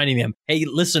reminding them, hey,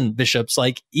 listen, bishops,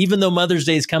 even though Mother's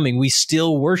Day is coming, we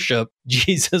still worship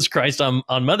Jesus Christ on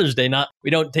Mother's Day. We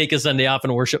don't take a Sunday off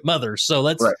and worship mothers. So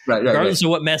let's, regardless of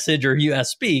what message or who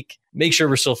speak, make sure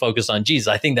we're still focused on Jesus.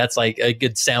 I think that's a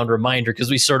good sound reminder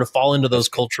because we sort of fall into those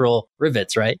cultural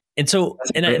rivets, right? And so,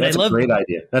 that's a great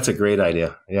idea. That's a great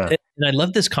idea. Yeah. And I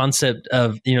love this concept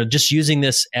of, just using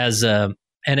this as a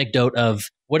anecdote of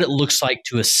what it looks like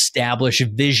to establish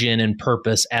vision and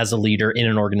purpose as a leader in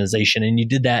an organization. And you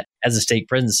did that as a stake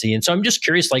presidency. And so I'm just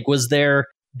curious,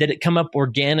 did it come up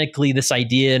organically, this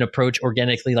idea and approach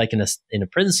organically, in a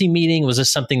presidency meeting? Was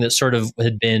this something that sort of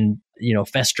had been,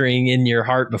 festering in your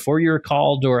heart before you were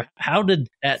called? Or what do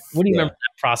you remember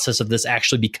that process of this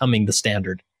actually becoming the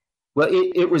standard? Well,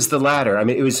 it was the latter. I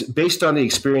mean, it was based on the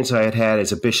experience I had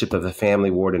as a bishop of a family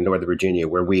ward in Northern Virginia,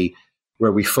 where we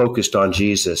focused on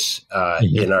Jesus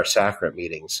in our sacrament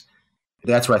meetings.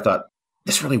 That's where I thought,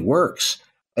 this really works.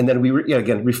 And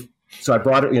then so I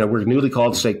brought it, we're newly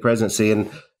called stake presidency. And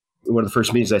one of the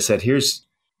first meetings I said, here's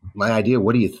my idea.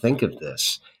 What do you think of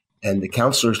this? And the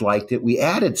counselors liked it. We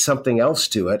added something else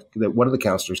to it that one of the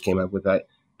counselors came up with that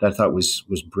I thought was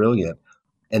brilliant.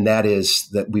 And that is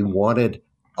that we wanted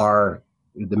the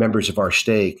members of our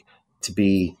stake to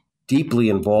be deeply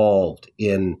involved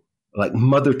in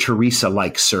Mother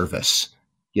Teresa-like service,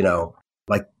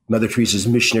 like Mother Teresa's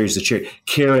missionaries, the church,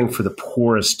 caring for the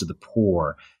poorest of the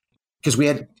poor. Because we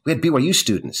had BYU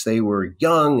students. They were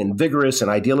young and vigorous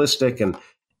and idealistic, and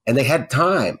they had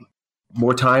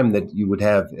more time than you would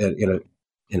have in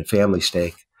a family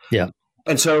stake. Yeah.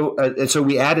 And so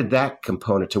we added that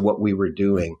component to what we were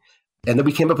doing. And then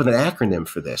we came up with an acronym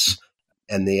for this.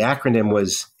 And the acronym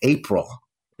was APRIL.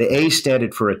 The A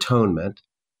stood for atonement.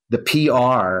 The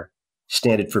PR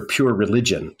stood for pure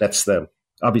religion. That's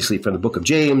obviously from the book of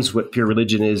James. What pure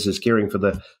religion is caring for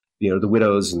the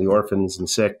widows and the orphans and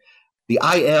sick. The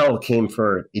IL came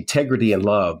for integrity and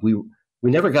love. We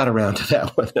never got around to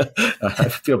that one. I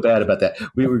feel bad about that.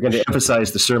 We were going to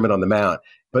emphasize the Sermon on the Mount,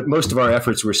 but most of our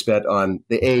efforts were spent on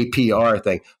the APR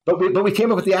thing. But we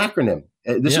came up with the acronym.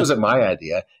 This wasn't my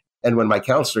idea. And when my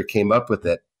counselor came up with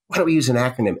it, why don't we use an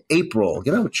acronym? April.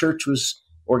 Church was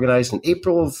organized in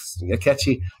April.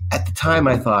 Catchy. At the time,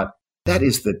 I thought, that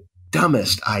is the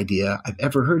dumbest idea I've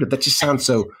ever heard of. That just sounds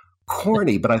so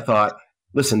corny. But I thought,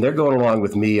 listen, they're going along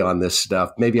with me on this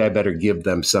stuff. Maybe I better give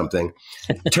them something.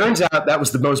 Turns out that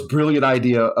was the most brilliant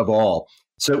idea of all.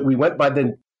 So we went by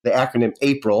the acronym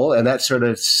APRIL, and that sort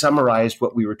of summarized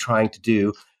what we were trying to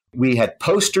do. We had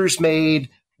posters made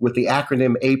with the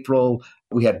acronym APRIL.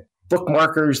 We had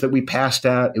bookmarkers that we passed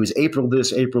out. It was April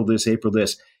this, April this, April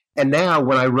this. And now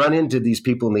when I run into these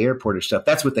people in the airport or stuff,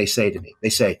 that's what they say to me. They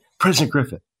say, President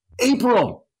Griffith,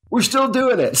 April, we're still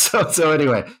doing it. So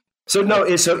anyway, so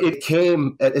it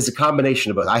came as a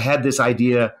combination of both. I had this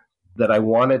idea that I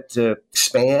wanted to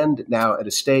expand now at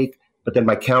a stake, but then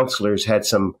my counselors had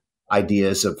some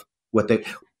ideas of what they,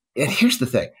 and here's the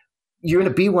thing. You're in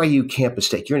a BYU campus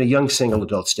stake. You're in a young single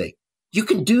adult stake. You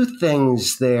can do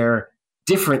things there,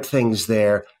 different things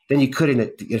there than you could in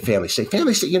a family stake.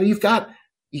 Family stake, you've got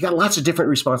lots of different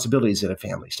responsibilities in a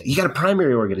family stake. You got a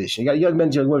primary organization. You got young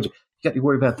men, young women. You got to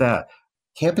worry about that.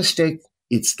 Campus stake,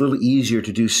 it's a little easier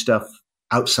to do stuff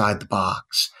outside the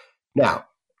box. Now,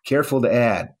 careful to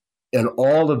add, in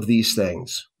all of these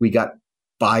things, we got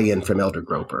buy-in from Elder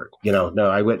Groberg.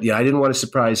 I didn't want to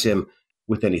surprise him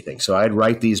with anything. So I'd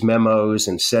write these memos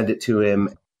and send it to him,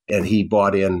 and he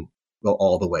bought in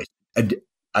all the way.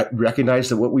 I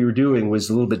recognized that what we were doing was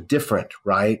a little bit different,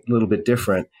 right? A little bit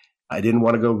different. I didn't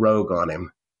want to go rogue on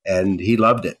him, and he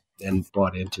loved it and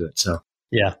bought into it. So,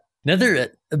 yeah.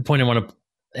 Another point I want to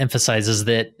emphasize is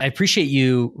that I appreciate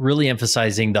you really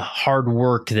emphasizing the hard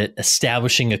work that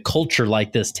establishing a culture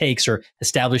like this takes, or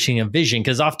establishing a vision.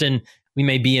 Because often we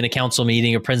may be in a council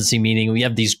meeting or presidency meeting, we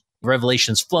have these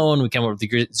revelations flowing, we come up with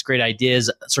these great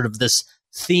ideas, sort of this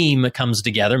theme comes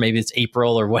together, maybe it's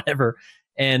April or whatever,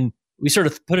 and we sort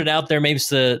of put it out there. Maybe it's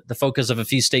the focus of a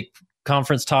few stake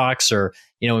conference talks, or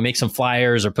we make some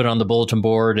flyers or put it on the bulletin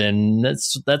board, and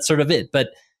that's sort of it. But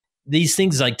these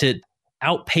things, like, to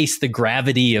outpace the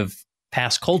gravity of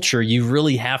past culture, you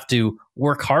really have to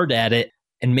work hard at it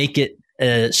and make it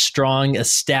a strong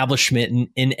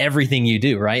establishment in everything you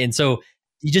do, right? And so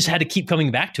you just had to keep coming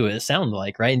back to it, it sounded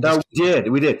like, right? And no,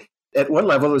 we did. At one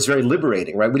level, it was very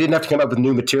liberating, right? We didn't have to come up with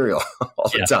new material all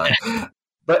the time.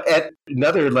 But at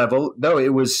another level, no,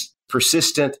 it was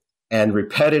persistent and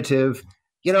repetitive.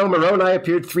 Moroni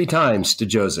appeared 3 times to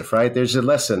Joseph, right? There's a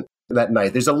lesson that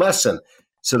night. There's a lesson.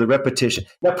 So the repetition.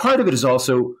 Now, part of it is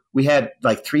also, we had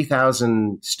like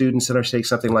 3,000 students in our stake,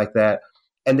 something like that.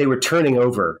 And they were turning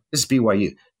over. This is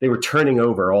BYU. They were turning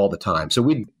over all the time. So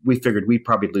we figured we'd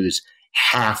probably lose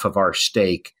half of our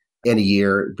stake in a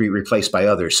year, be replaced by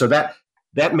others. So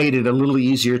that made it a little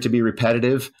easier to be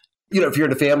repetitive. If you're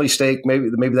in a family stake, maybe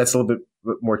that's a little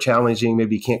bit more challenging.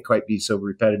 Maybe you can't quite be so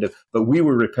repetitive. But we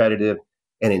were repetitive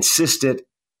and insistent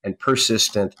and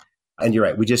persistent. And you're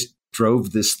right. We just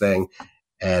drove this thing.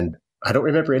 And I don't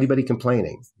remember anybody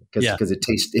complaining because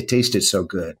it tasted so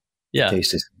good. Yeah.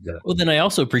 Well, then I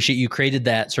also appreciate you created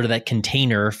that sort of that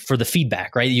container for the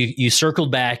feedback, right? You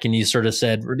circled back and you sort of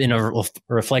said in a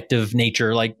reflective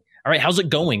nature, like, all right, how's it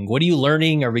going? What are you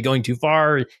learning? Are we going too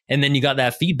far? And then you got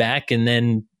that feedback. And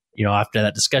then, after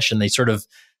that discussion, they sort of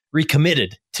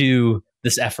recommitted to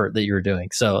this effort that you were doing.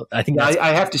 So I think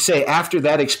I have to say, after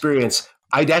that experience,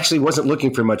 I actually wasn't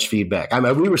looking for much feedback. I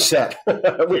mean, we were set.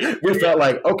 we felt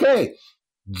like, okay,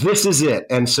 this is it.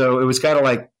 And so it was kind of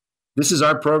like, this is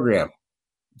our program.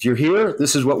 If you're here,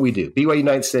 this is what we do. BYU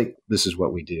United Stake, this is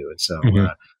what we do. And so,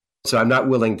 so I'm not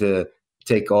willing to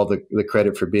take all the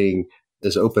credit for being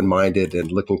as open-minded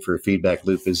and looking for a feedback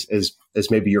loop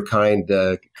as maybe your kind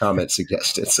comment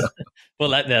suggested. So, well,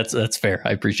 that's fair.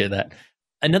 I appreciate that.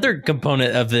 Another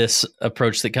component of this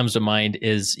approach that comes to mind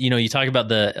is, you talk about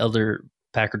the Elder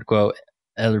Packard quote,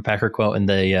 and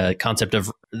the concept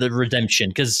of the redemption,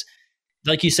 because,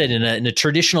 like you said, in a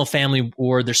traditional family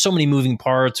war, there's so many moving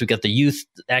parts. We got the youth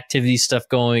activity stuff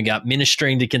going, we got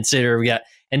ministering to consider,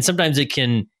 and sometimes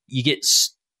you get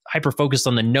hyper focused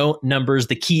on the numbers,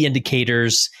 the key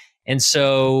indicators. And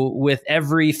so with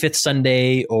every fifth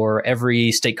Sunday or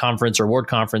every state conference or ward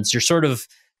conference, you're sort of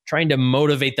trying to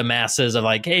motivate the masses of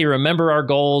like, hey, remember our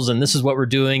goals and this is what we're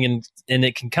doing. And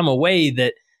it can come away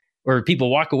where people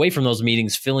walk away from those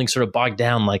meetings feeling sort of bogged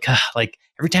down, like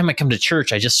every time I come to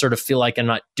church, I just sort of feel like I'm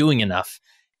not doing enough.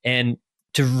 And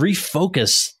to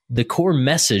refocus the core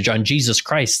message on Jesus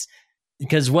Christ,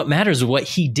 because what matters is what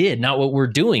he did, not what we're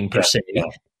doing per se. Yeah.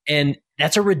 And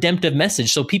that's a redemptive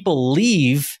message. So people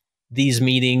leave these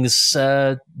meetings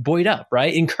buoyed up,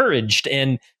 right? Encouraged,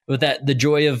 and with that, the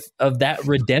joy of that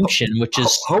redemption, which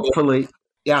is hopefully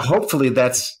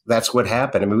that's what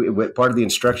happened. I mean, part of the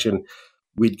instruction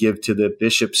we'd give to the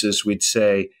bishops is we'd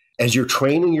say, as you're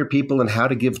training your people in how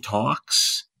to give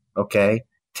talks, okay,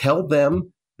 tell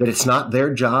them that it's not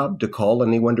their job to call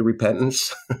anyone to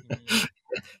repentance.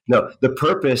 No, the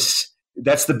purpose,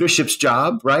 that's the bishop's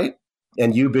job, right?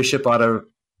 And you, bishop, ought to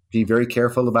be very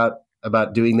careful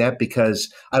about doing that, because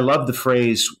I love the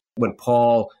phrase when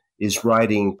Paul is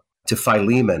writing to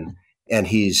Philemon and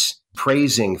he's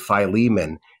praising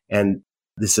Philemon. And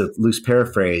this is a loose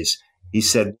paraphrase. He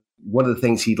said one of the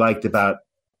things he liked about,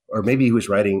 or maybe he was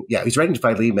writing to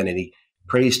Philemon, and he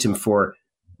praised him for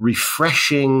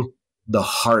refreshing the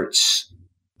hearts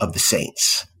of the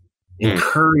saints,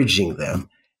 encouraging them.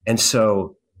 And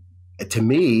so to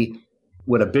me,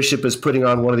 when a bishop is putting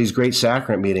on one of these great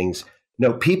sacrament meetings,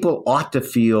 no, people ought to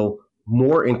feel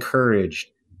more encouraged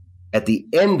at the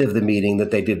end of the meeting than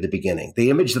they did at the beginning. The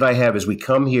image that I have is we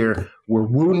come here, we're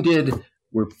wounded,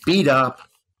 we're beat up,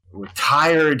 we're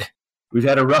tired, we've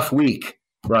had a rough week,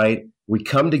 right? We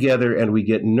come together and we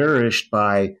get nourished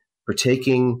by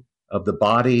partaking of the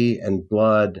body and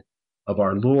blood of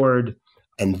our Lord,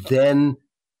 and then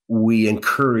we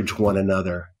encourage one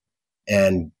another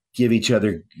and give each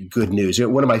other good news.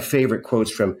 One of my favorite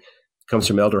quotes comes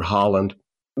from Elder Holland,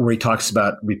 where he talks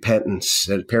about repentance.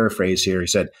 A paraphrase here, he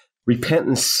said,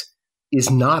 "Repentance is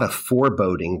not a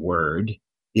foreboding word.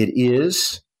 It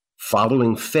is,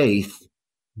 following faith,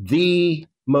 the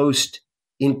most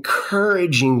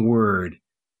encouraging word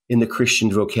in the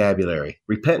Christian vocabulary.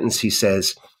 Repentance," he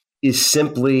says, "is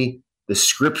simply the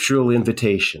scriptural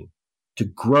invitation to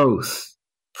growth,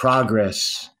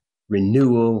 progress,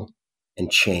 renewal,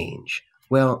 and change."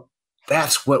 Well,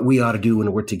 that's what we ought to do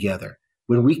when we're together.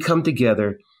 When we come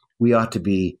together, we ought to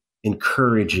be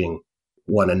encouraging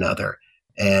one another.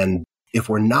 And if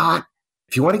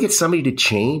you want to get somebody to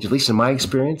change, at least in my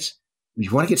experience, if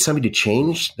you want to get somebody to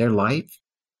change their life,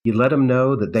 you let them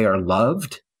know that they are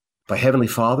loved by Heavenly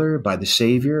Father, by the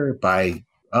Savior, by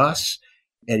us.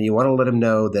 And you want to let them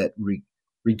know that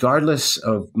regardless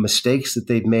of mistakes that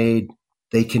they've made,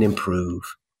 they can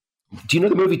improve. Do you know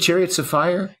the movie Chariots of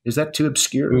Fire? Is that too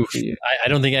obscure for you? I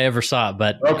don't think I ever saw it,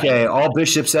 but... Okay, all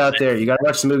bishops out there, you got to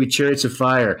watch the movie Chariots of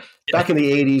Fire. Back in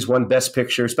the 80s, won Best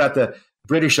Picture. It's about the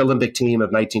British Olympic team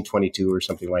of 1922 or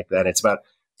something like that. It's about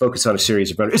focus on a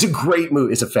series of runners. It's a great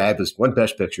movie. It's a fabulous, won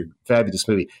Best Picture, fabulous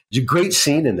movie. There's a great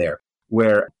scene in there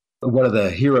where one of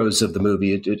the heroes of the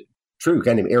movie, a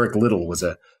guy named Eric Liddell, was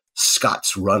a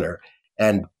Scots runner.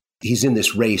 And he's in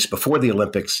this race before the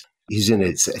Olympics. He's in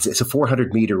it's a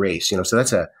 400-meter race, so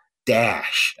that's a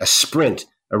dash, a sprint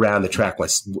around the track.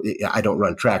 I don't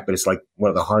run track, but it's like one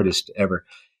of the hardest ever.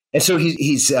 And so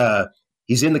he's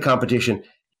in the competition.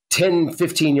 10,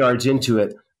 15 yards into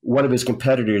it, one of his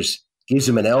competitors gives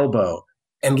him an elbow,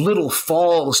 and Liddell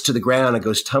falls to the ground and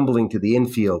goes tumbling to the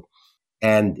infield.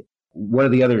 And one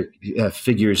of the other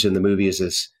figures in the movie is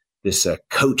this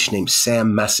coach named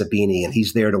Sam Massabini, and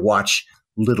he's there to watch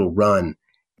Liddell run.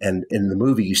 And in the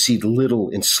movie, you see Liddell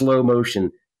in slow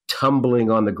motion tumbling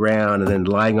on the ground and then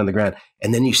lying on the ground.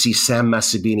 And then you see Sam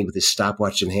Massabini with his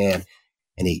stopwatch in hand.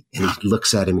 And he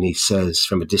looks at him and he says,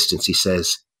 from a distance, he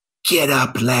says, "Get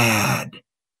up, lad.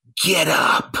 Get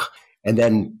up." And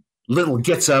then Liddell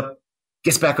gets up,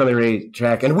 gets back on the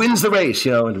track and wins the race,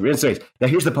 and wins the race. Now,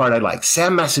 here's the part I like.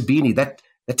 Sam Massabini, that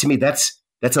to me, that's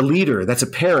a leader. That's a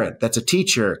parent. That's a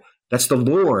teacher. That's the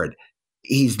Lord.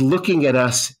 He's looking at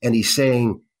us and he's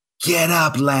saying, "Get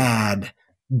up, lad.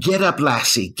 Get up,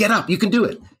 lassie. Get up. You can do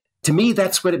it." To me,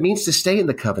 that's what it means to stay in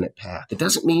the covenant path. It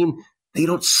doesn't mean that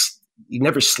you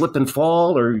never slip and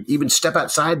fall or even step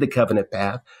outside the covenant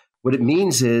path. What it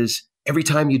means is every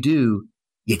time you do,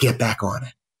 you get back on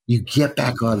it. You get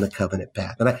back on the covenant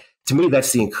path. And to me,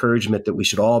 that's the encouragement that we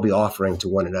should all be offering to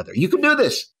one another. You can do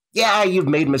this. Yeah, you've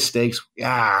made mistakes.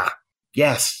 Yeah.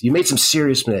 Yes, you made some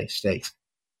serious mistakes.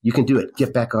 You can do it.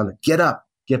 Get back on it. Get up.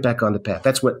 Get back on the path.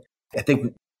 That's what I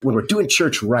think when we're doing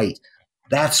church right,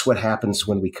 that's what happens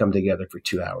when we come together for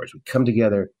 2 hours. We come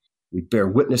together, we bear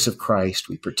witness of Christ,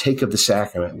 we partake of the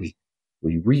sacrament, we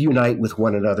reunite with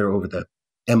one another over the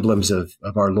emblems of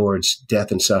our Lord's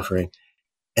death and suffering,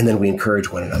 and then we encourage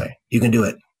one another. You can do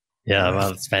it. Yeah,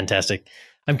 well, that's fantastic.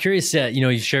 I'm curious,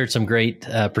 you've shared some great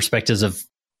perspectives of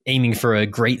aiming for a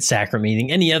great sacrament meeting.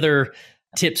 Any other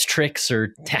tips, tricks,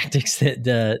 or tactics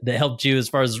that helped you as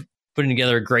far as putting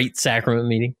together a great sacrament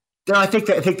meeting? No, I think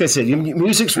that's it.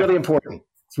 Music's really important.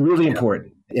 It's really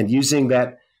important. And using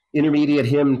that intermediate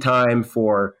hymn time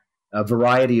for a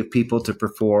variety of people to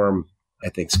perform, I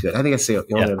think is good. I think that's the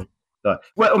only other thought.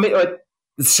 Well,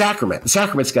 the sacrament. The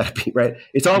sacrament's got to be, right?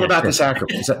 It's all about the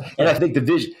sacrament. And I think the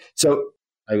vision. So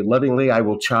I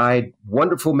will chide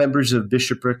wonderful members of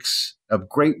bishoprics, of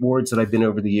great wards that I've been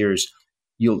over the years.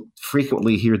 You'll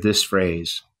frequently hear this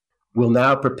phrase: "We'll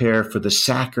now prepare for the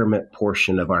sacrament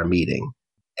portion of our meeting."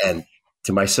 And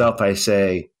to myself, I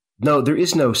say, no, there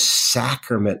is no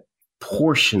sacrament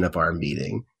portion of our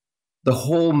meeting. The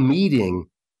whole meeting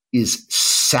is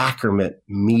sacrament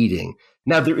meeting.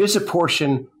 Now, there is a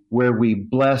portion where we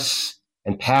bless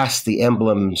and pass the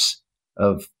emblems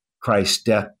of Christ's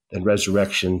death and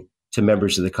resurrection to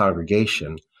members of the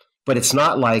congregation. But it's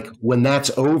not like when that's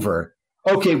over,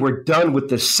 okay, we're done with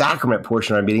the sacrament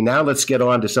portion of our meeting. Now let's get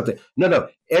on to something. No.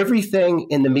 Everything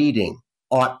in the meeting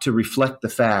ought to reflect the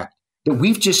fact that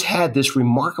we've just had this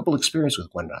remarkable experience with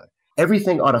one another.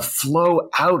 Everything ought to flow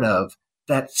out of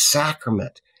that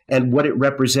sacrament and what it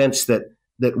represents, that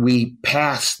we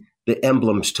pass the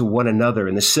emblems to one another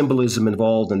and the symbolism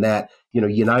involved in that,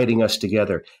 uniting us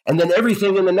together. And then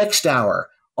everything in the next hour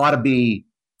ought to be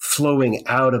flowing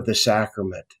out of the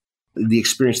sacrament, the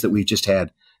experience that we've just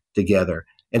had together.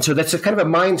 And so that's a kind of a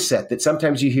mindset that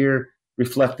sometimes you hear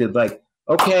reflected like,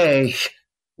 okay,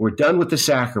 we're done with the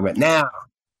sacrament. Now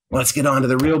let's get on to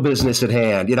the real business at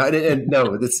hand. And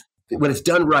no, when it's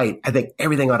done right, I think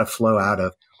everything ought to flow out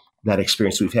of that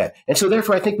experience we've had. And so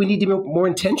therefore, I think we need to be more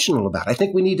intentional about it. I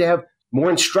think we need to have more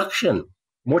instruction,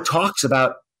 more talks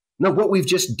about what we've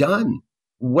just done,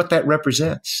 what that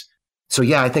represents. So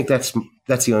yeah, I think that's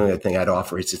the only other thing I'd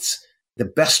offer. It's the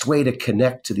best way to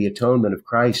connect to the atonement of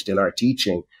Christ in our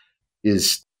teaching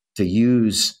is to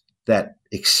use that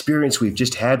experience we've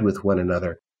just had with one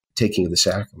another, taking of the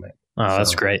sacrament. Oh,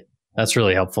 that's great. That's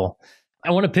really helpful.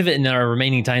 I want to pivot in our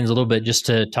remaining times a little bit just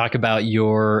to talk about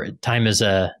your time as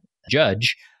a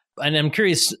judge. And I'm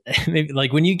curious, maybe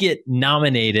like when you get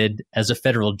nominated as a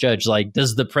federal judge, like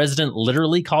does the president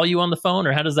literally call you on the phone,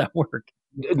 or how does that work?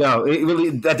 No,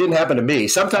 that didn't happen to me.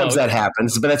 Sometimes that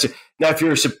happens, but now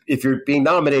if you're being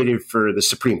nominated for the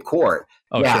Supreme Court,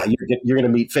 you're going to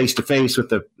meet face to face with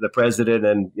the president,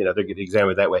 and they're going to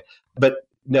examine it that way. But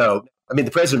no, I mean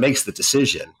the president makes the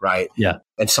decision, right? Yeah,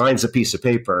 and signs a piece of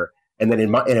paper, and then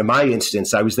in my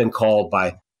instance, I was then called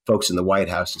by folks in the White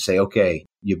House to say, okay,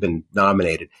 you've been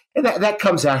nominated, and that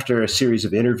comes after a series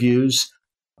of interviews.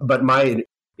 But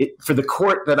for the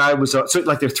court that I was on, so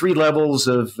like there are three levels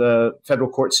of federal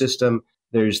court system.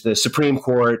 There's the Supreme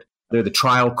Court, there are the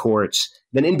trial courts,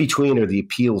 then in between are the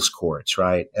appeals courts,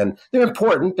 right? And they're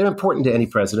important. They're important to any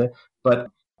president, but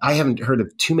I haven't heard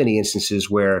of too many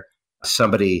instances where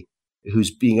somebody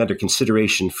who's being under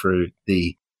consideration for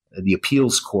the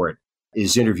appeals court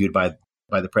is interviewed by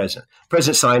the president. The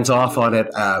president signs off on it,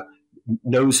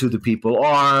 knows who the people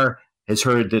are, has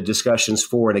heard the discussions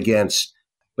for and against.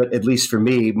 But at least for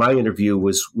me, my interview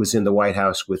was in the White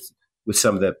House with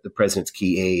some of the president's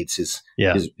key aides, his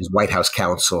White House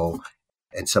counsel,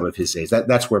 and some of his aides.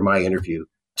 That's where my interview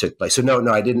took place. So no,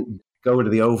 I didn't go to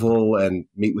the Oval and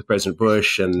meet with President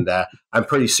Bush. And I'm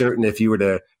pretty certain if you were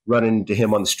to run into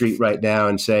him on the street right now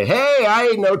and say, "Hey,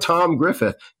 I know Tom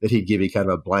Griffith," that he'd give you kind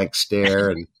of a blank stare.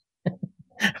 And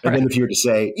and then if you were to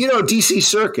say, DC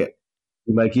Circuit,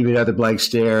 he might give you another blank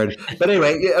stare. But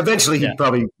anyway, eventually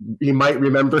he might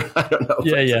remember. I don't know.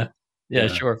 Yeah,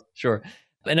 sure.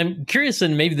 And I'm curious,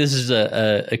 and maybe this is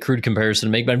a crude comparison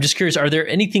to make, but I'm just curious, are there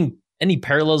any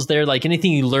parallels there? Like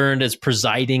anything you learned as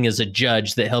presiding as a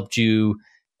judge that helped you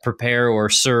prepare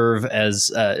or serve as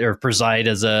or preside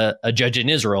as a judge in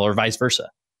Israel, or vice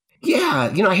versa?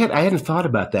 Yeah, I hadn't thought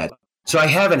about that. So I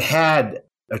haven't had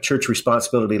a church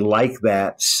responsibility like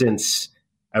that since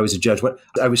I was a judge.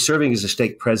 I was serving as a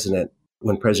stake president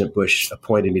when President Bush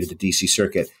appointed me to the DC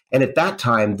Circuit. And at that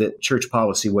time, the church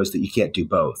policy was that you can't do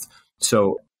both.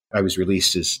 So I was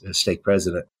released as a stake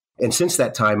president. And since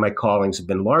that time, my callings have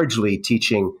been largely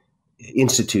teaching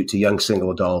institute to young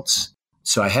single adults.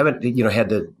 So I haven't, had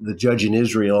the judge in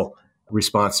Israel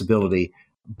responsibility.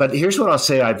 But here's what I'll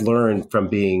say I've learned from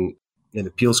being an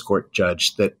appeals court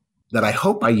judge that I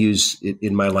hope I use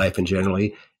in my life and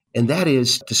generally, and that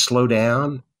is to slow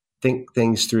down, think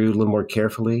things through a little more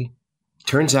carefully.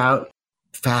 Turns out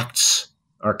facts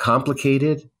are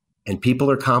complicated and people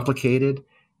are complicated,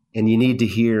 and you need to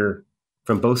hear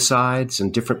from both sides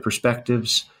and different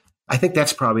perspectives. I think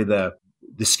that's probably the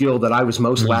skill that I was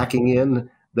most lacking in,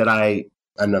 and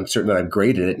I'm certain that I'm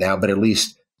great at it now, but at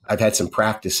least I've had some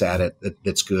practice at it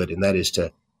that's good, and that is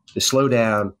to slow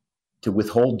down, to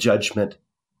withhold judgment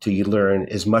till you learn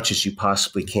as much as you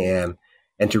possibly can,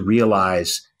 and to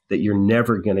realize that you're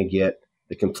never going to get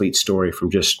the complete story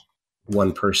from just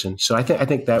one person. So I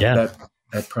think that'd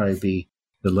probably be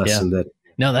the lesson that.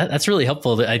 No, that's really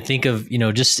helpful. I think of,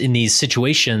 just in these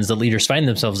situations that leaders find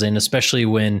themselves in, especially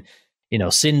when,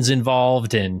 sin's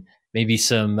involved and maybe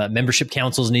some membership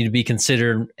councils need to be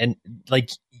considered. And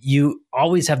like, you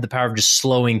always have the power of just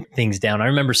slowing things down. I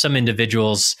remember some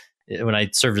individuals when I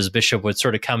served as bishop would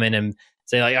sort of come in and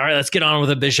say like, all right, let's get on with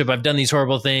it, bishop. I've done these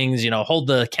horrible things, hold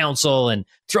the counsel and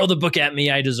throw the book at me.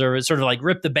 I deserve it. Sort of like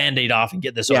rip the Band-Aid off and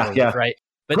get this over with, right?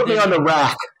 But put me on the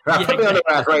rack. Put me on the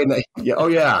rack right now. Yeah. Oh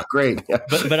yeah, great.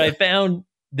 But I found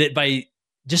that by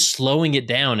just slowing it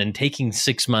down and taking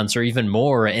 6 months or even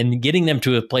more and getting them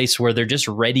to a place where they're just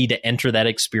ready to enter that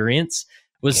experience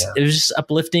it was just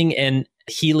uplifting and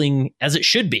healing as it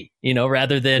should be,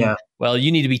 rather than, well,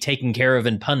 you need to be taken care of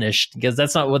and punished, because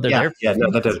that's not what they're there for. Yeah,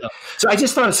 no, that doesn't. So I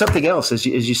just thought of something else as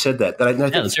you said that I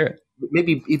think sure.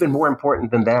 maybe even more important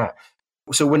than that.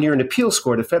 So when you're an appeals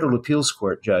court, a federal appeals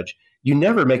court judge, you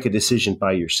never make a decision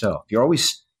by yourself. You're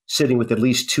always sitting with at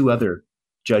least two other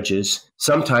judges.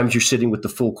 Sometimes you're sitting with the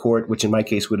full court, which in my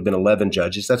case would have been 11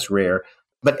 judges. That's rare.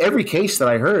 But every case that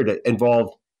I heard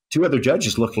involved two other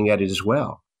judges looking at it as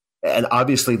well. And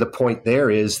obviously the point there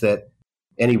is that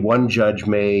any one judge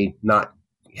may not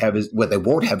have they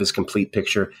won't have his complete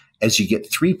picture as you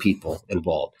get three people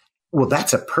involved. Well,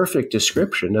 that's a perfect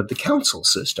description of the counsel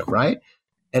system, right?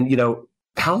 And,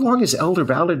 how long has Elder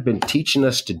Ballard been teaching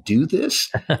us to do this?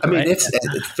 I mean, it's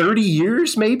 30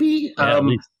 years maybe.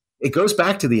 It goes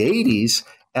back to the 80s.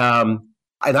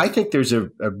 And I think there's a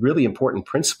really important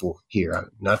principle here.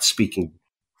 I'm not speaking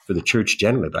for the church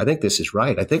generally, but I think this is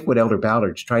right. I think what Elder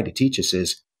Ballard's trying to teach us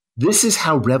is this is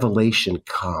how revelation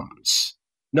comes.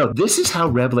 No, this is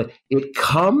how it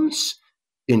comes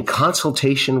in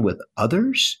consultation with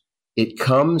others. It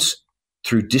comes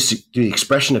through the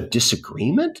expression of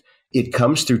disagreement. It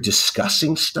comes through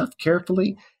discussing stuff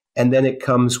carefully. And then it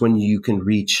comes when you can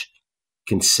reach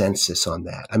consensus on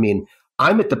that. I mean,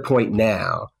 I'm at the point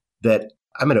now that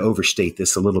I'm going to overstate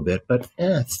this a little bit, but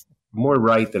it's more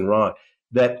right than wrong,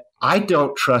 that I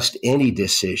don't trust any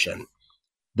decision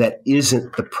that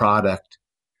isn't the product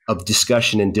of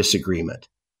discussion and disagreement,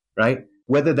 right?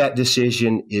 Whether that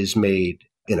decision is made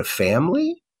in a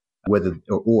family,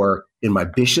 or in my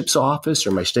bishop's office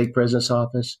or my stake president's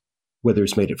office, whether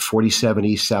it's made at 47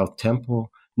 East South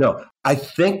Temple. No, I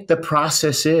think the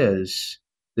process is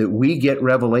that we get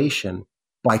revelation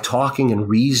by talking and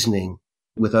reasoning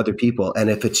with other people. And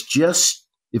if it's just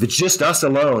us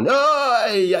alone, oh,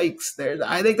 yikes,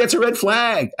 I think that's a red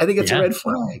flag. I think it's a red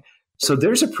flag. So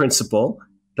there's a principle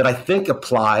that I think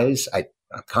applies, I'm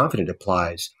confident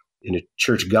applies in a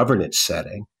church governance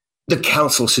setting. The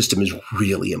counsel system is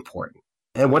really important.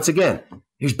 And once again,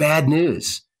 here's bad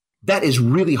news. That is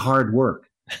really hard work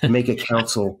to make a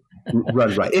counsel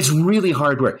run right. It's really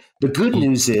hard work. The good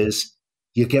news is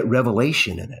you get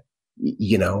revelation in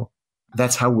it.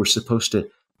 That's how we're supposed to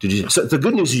do it. So the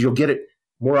good news is you'll get it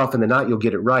more often than not, you'll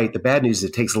get it right. The bad news is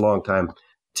it takes a long time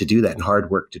to do that and hard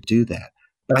work to do that.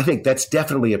 But I think that's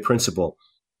definitely a principle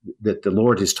that the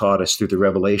Lord has taught us through the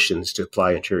revelations to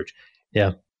apply in church.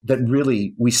 Yeah. That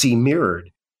really we see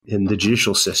mirrored in the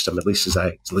judicial system, at least as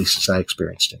I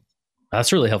experienced it.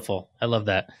 That's really helpful. I love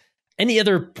that. Any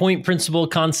other point, principle,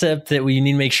 concept that we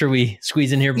need to make sure we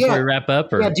squeeze in here before we wrap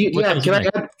up? Or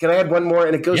Can I add one more?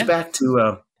 And it goes back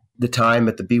to the time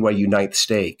at the BYU Ninth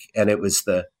Stake, and it was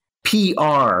the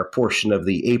PR portion of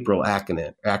the April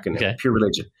acronym, Pure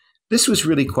Religion. This was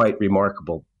really quite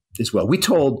remarkable as well. We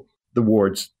told the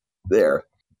wards there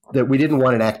that we didn't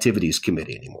want an activities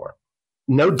committee anymore.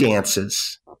 No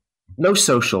dances, no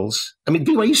socials. I mean,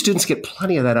 BYU students get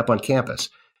plenty of that up on campus.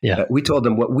 Yeah. We told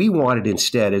them what we wanted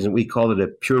instead is, and we called it a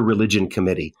pure religion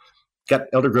committee. Got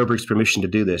Elder Groberg's permission to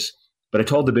do this, but I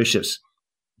told the bishops,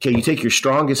 okay, you take your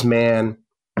strongest man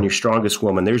and your strongest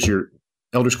woman. There's your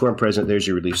Elders Quorum president. There's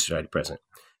your Relief Society president.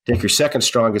 Take your second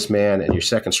strongest man and your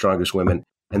second strongest women,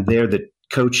 and they're the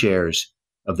co-chairs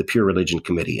of the Pure Religion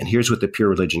Committee. And here's what the Pure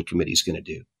Religion Committee is going to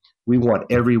do. We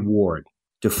want every ward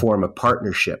to form a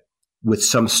partnership with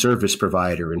some service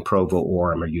provider in Provo,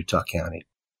 Orem, or Utah County.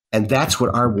 And that's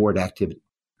what our ward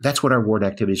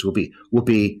activities will be. We'll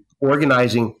be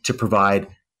organizing to provide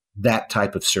that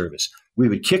type of service. We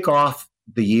would kick off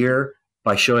the year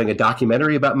by showing a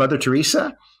documentary about Mother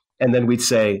Teresa, and then we'd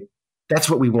say, that's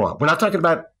what we want. We're not talking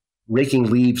about raking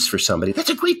leaves for somebody.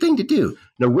 That's a great thing to do.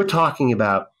 No, we're talking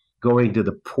about going to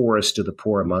the poorest of the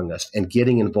poor among us and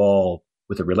getting involved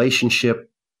with a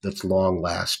relationship that's long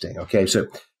lasting. Okay. So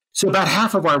about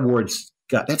half of our wards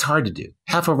that's hard to do.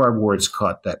 Half of our wards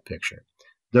caught that picture.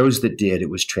 Those that did, it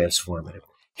was transformative.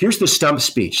 Here's the stump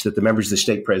speech that the members of the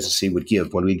stake presidency would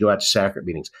give when we go out to sacrament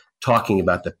meetings talking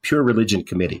about the Pure Religion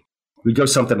Committee. We'd go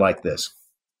something like this.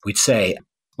 We'd say, I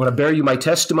want to bear you my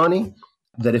testimony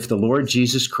that if the Lord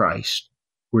Jesus Christ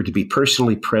were to be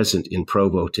personally present in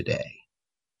Provo today,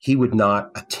 he would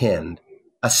not attend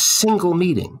a single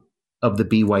meeting of the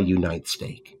BYU Ninth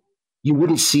Stake. You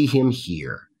wouldn't see him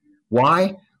here.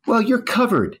 Why? Well, you're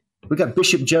covered. We got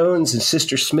Bishop Jones and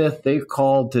Sister Smith. They're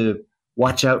called to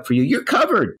watch out for you. You're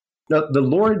covered. Now, the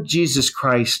Lord Jesus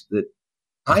Christ that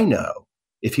I know,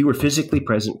 if he were physically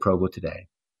present in Provo today,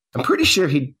 I'm pretty sure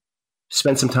he'd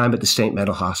spend some time at the State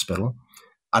Mental Hospital.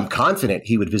 I'm confident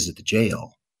he would visit the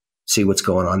jail, see what's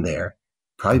going on there,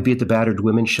 probably be at the battered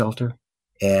women's shelter.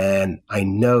 And I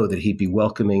know that he'd be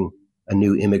welcoming a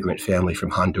new immigrant family from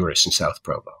Honduras in South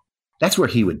Provo. That's where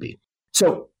he would be.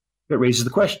 So it raises the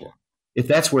question, if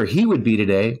that's where he would be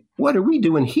today, what are we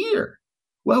doing here?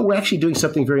 Well, we're actually doing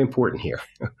something very important here.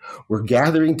 We're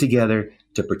gathering together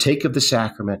to partake of the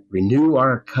sacrament, renew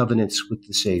our covenants with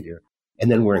the Savior,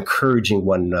 and then we're encouraging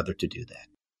one another to do that.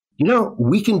 You know,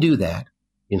 we can do that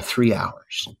in 3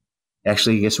 hours.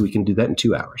 Actually, I guess we can do that in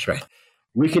 2 hours, right?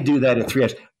 We can do that in 3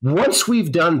 hours. Once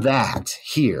we've done that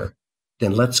here,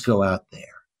 then let's go out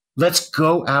there. Let's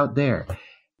go out there.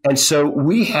 And so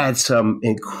we had some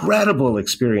incredible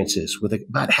experiences with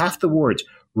about half the wards,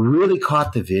 really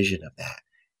caught the vision of that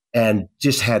and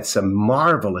just had some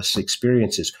marvelous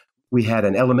experiences. We had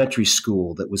an elementary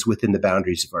school that was within the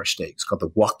boundaries of our state. It's called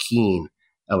the Joaquin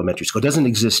Elementary School. It doesn't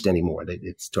exist anymore.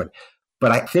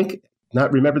 But I think,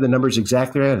 not remember the numbers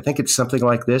exactly right, I think it's something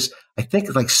like this. I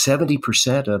think like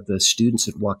 70% of the students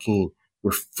at Joaquin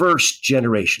were first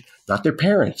generation, not their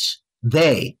parents.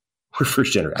 They were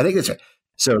first generation. I think that's right.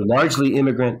 So largely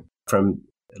immigrant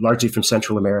largely from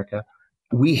Central America.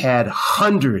 We had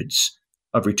hundreds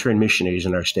of returned missionaries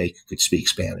in our state who could speak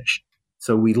Spanish.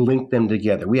 So we linked them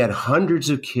together. We had hundreds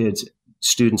of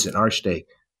students in our state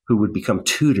who would become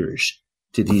tutors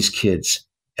to these kids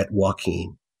at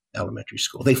Joaquin Elementary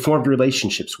School. They formed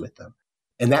relationships with them.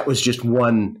 And that was just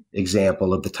one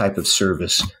example of the type of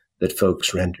service that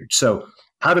folks rendered. So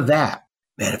out of that,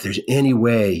 man, if there's any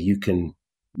way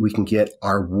we can get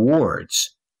our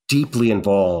wards deeply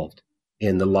involved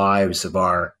in the lives of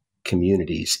our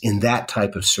communities in that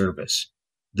type of service,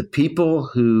 the people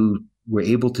who were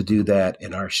able to do that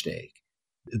in our state,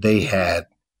 they had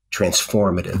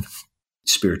transformative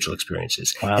spiritual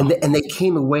experiences. Wow. And they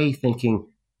came away thinking,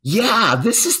 yeah,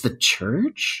 this is the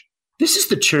church. This is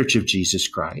the Church of Jesus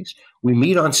Christ. We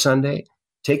meet on Sunday,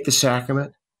 take the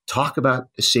sacrament, talk about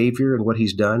the Savior and what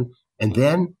he's done, and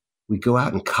then we go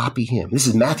out and copy him. This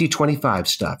is Matthew 25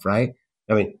 stuff, right?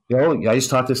 I mean, I just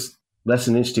taught this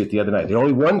lesson institute the other night.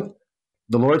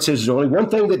 The Lord says there's only one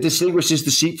thing that distinguishes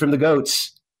the sheep from the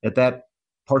goats at that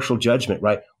partial judgment,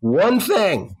 right? One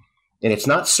thing. And it's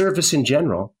not service in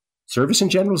general. Service in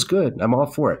general is good. I'm all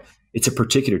for it. It's a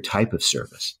particular type of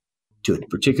service to a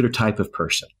particular type of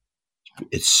person.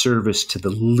 It's service to the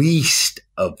least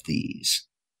of these,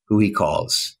 who he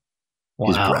calls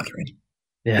his brethren.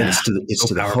 Yeah. And it's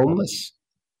to the homeless.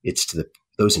 It's to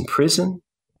those in prison.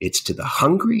 It's to the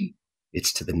hungry.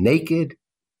 It's to the naked.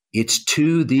 It's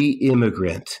to the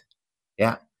immigrant.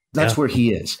 Yeah. That's where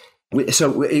he is.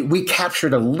 We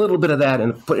captured a little bit of that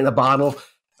and put in a bottle,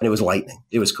 and it was lightning.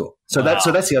 It was cool. So that's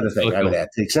the other thing I would add.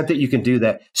 To the extent that you can do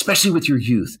that, especially with your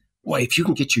youth. Boy, if you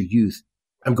can get your youth,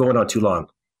 I'm going on too long.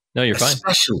 No, you're fine.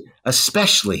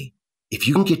 Especially if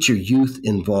you can get your youth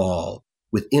involved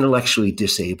with intellectually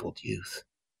disabled youth.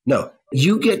 No,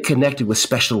 you get connected with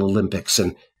Special Olympics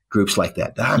and groups like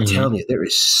that. I'm telling you, there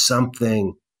is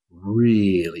something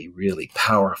really, really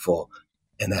powerful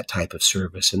in that type of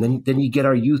service. And then you get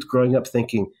our youth growing up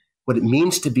thinking what it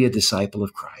means to be a disciple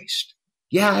of Christ.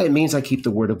 Yeah, it means I keep the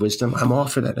word of wisdom. I'm all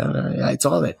for that. It's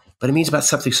all that. But it means about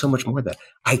something so much more than that.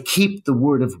 I keep the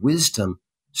word of wisdom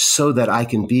so that I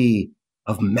can be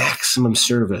of maximum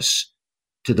service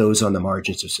to those on the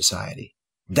margins of society.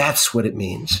 That's what it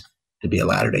means to be a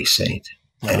Latter-day Saint.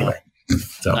 Anyway.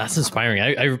 So. That's inspiring.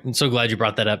 I'm so glad you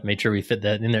brought that up. Made sure we fit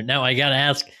that in there. Now I got to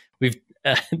ask, we've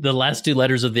the last two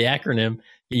letters of the acronym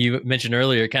you mentioned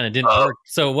earlier kind of didn't work.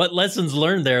 So what lessons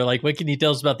learned there? Like, what can you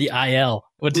tell us about the IL?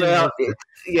 What did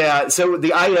so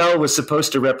the IL was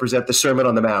supposed to represent the Sermon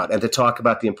on the Mount and to talk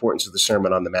about the importance of the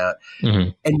Sermon on the Mount. Mm-hmm.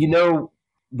 And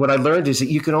what I learned is that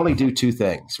you can only do two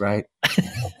things, right?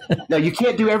 Now, you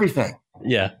can't do everything.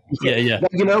 Yeah.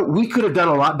 Now, we could have done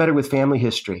a lot better with family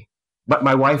history. But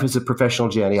my wife is a professional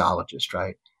genealogist,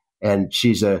 right? And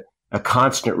she's a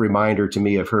constant reminder to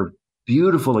me of her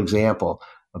beautiful example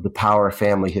of the power of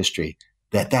family history,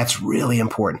 that's really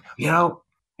important.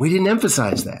 We didn't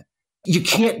emphasize that. You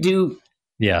can't do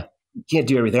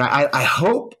everything. I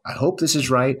hope this is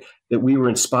right, that we were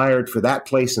inspired for that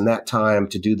place and that time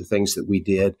to do the things that we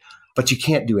did, but you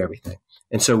can't do everything.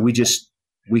 And so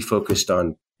we focused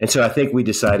on, and so I think we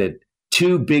decided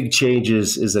 2 big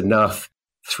changes is enough.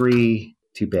 3,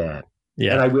 too bad.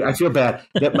 Yeah. And I feel bad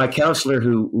that my counselor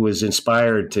who was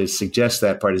inspired to suggest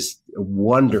that part is a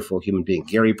wonderful human being,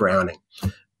 Gary Browning,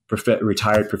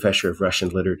 retired professor of Russian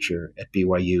literature at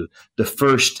BYU, the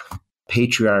first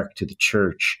patriarch to the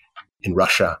church in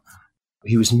Russia.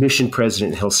 He was mission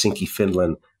president in Helsinki,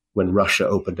 Finland, when Russia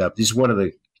opened up. He's one of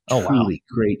the truly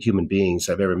great human beings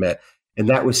I've ever met. And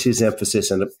that was his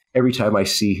emphasis. And every time I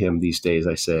see him these days,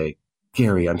 I say,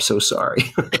 Gary, I'm so sorry.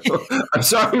 I'm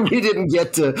sorry we didn't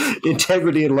get to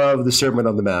integrity and love, the Sermon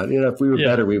on the Mount. If we were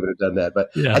better, we would have done that. But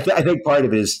I think part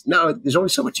of it is, there's only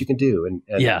so much you can do.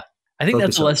 And I think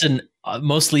that's a lesson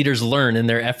most leaders learn in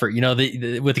their effort. You know,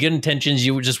 with good intentions,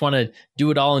 you just want to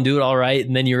do it all and do it all right.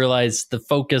 And then you realize the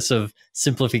focus of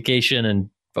simplification and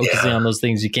focusing on those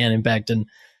things you can impact. And,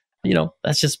 you know,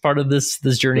 that's just part of this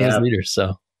journey as leaders.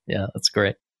 So, yeah, that's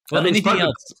great. Well, anything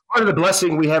else? Part of the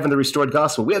blessing we have in the restored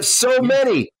gospel. We have so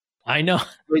many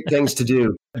great things to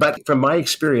do. But from my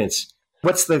experience,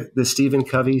 what's the Stephen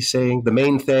Covey saying? The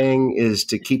main thing is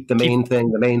to keep the main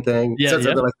thing the main thing. Yeah,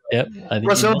 like yep.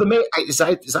 As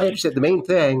I understand, the main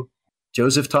thing,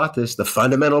 Joseph taught this, the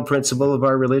fundamental principle of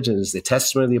our religion is the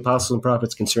testimony of the apostles and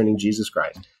prophets concerning Jesus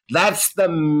Christ. That's the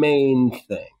main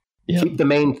thing. Yep. Keep the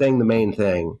main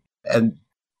thing, and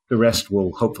the rest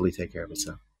will hopefully take care of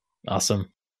itself.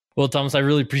 Awesome. Well, Thomas, I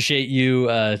really appreciate you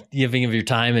giving of your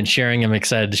time and sharing. I'm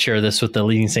excited to share this with the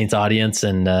Leading Saints audience,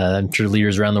 and I'm sure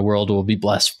leaders around the world will be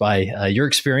blessed by your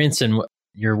experience and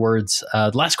your words.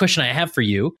 The last question I have for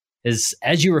you is,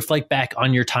 as you reflect back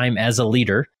on your time as a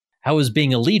leader, how has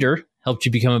being a leader helped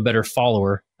you become a better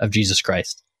follower of Jesus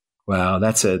Christ? Wow,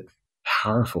 that's a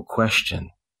powerful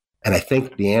question. And I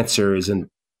think the answer is an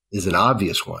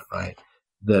obvious one, right?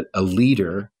 That a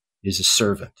leader is a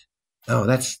servant. No,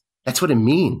 that's what it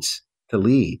means to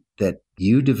lead, that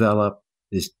you develop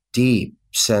this deep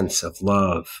sense of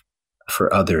love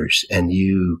for others and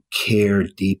you care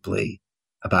deeply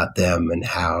about them and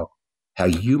how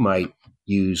you might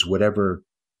use whatever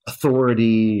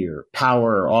authority or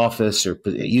power or office or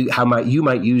how you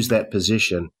might use that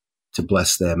position to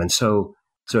bless them. And so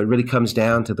it really comes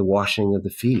down to the washing of the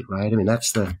feet, right? I mean,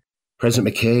 that's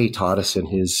President McKay taught us in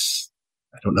his,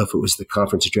 I don't know if it was the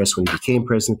conference address when he became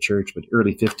president of the church, but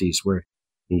early 50s, where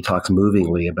he talks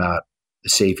movingly about the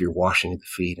Savior washing of the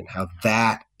feet and how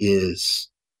that is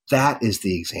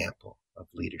the example of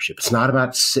leadership. It's not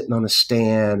about sitting on a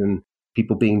stand and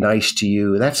people being nice to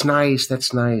you. That's nice.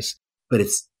 But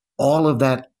it's all of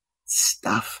that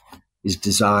stuff is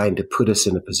designed to put us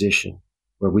in a position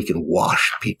where we can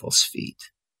wash people's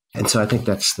feet. And so I think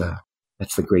that's the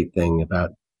great thing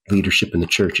about leadership in the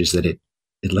church, is that it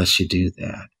lets you do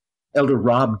that. Elder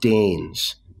Rob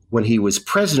Daines, when he was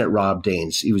President Rob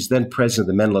Daines, he was then president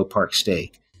of the Menlo Park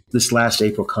Stake. This last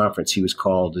April conference, he was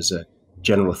called as a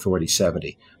General Authority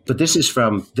 70. But this is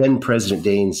from then President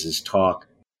Daines' talk,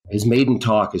 his maiden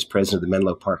talk as president of the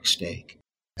Menlo Park Stake.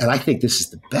 And I think this is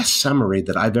the best summary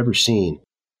that I've ever seen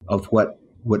of what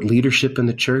leadership in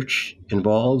the church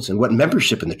involves and what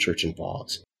membership in the church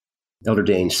involves. Elder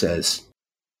Daines says,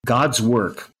 God's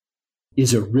work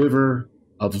is a river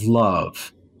of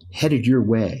love headed your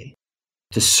way.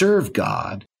 To serve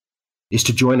God is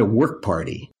to join a work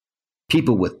party,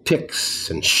 people with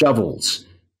picks and shovels,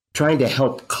 trying to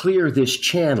help clear this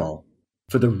channel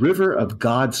for the river of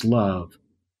God's love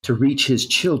to reach his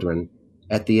children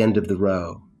at the end of the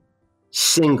row.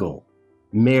 Single,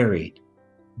 married,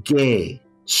 gay,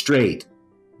 straight,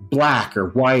 black or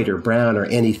white or brown or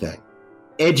anything,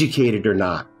 educated or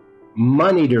not,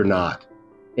 moneyed or not,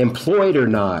 employed or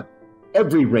not,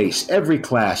 every race, every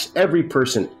class, every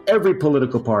person, every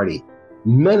political party,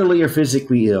 mentally or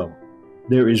physically ill,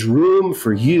 there is room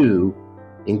for you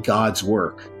in God's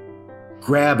work.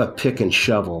 Grab a pick and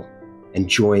shovel and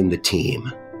join the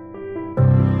team.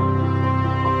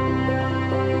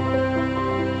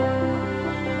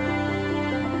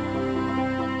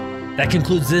 That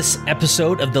concludes this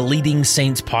episode of the Leading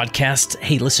Saints podcast.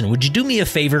 Hey, listen, would you do me a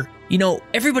favor? You know,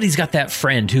 everybody's got that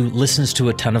friend who listens to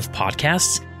a ton of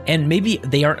podcasts, and maybe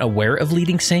they aren't aware of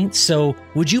Leading Saints. So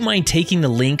would you mind taking the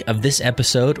link of this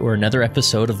episode or another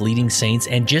episode of Leading Saints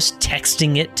and just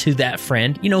texting it to that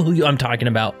friend? You know who I'm talking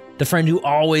about. The friend who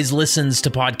always listens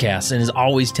to podcasts and is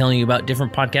always telling you about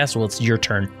different podcasts. Well, it's your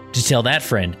turn to tell that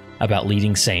friend about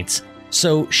Leading Saints.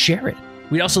 So share it.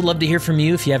 We'd also love to hear from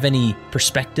you. If you have any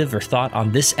perspective or thought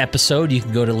on this episode, you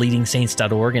can go to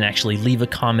leadingsaints.org and actually leave a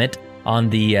comment on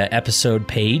the episode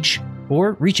page,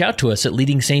 or reach out to us at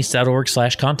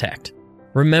leadingsaints.org/contact.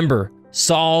 Remember,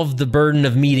 solve the burden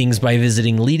of meetings by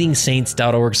visiting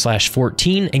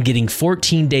leadingsaints.org/14 and getting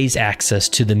 14 days access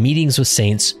to the Meetings with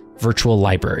Saints virtual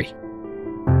library.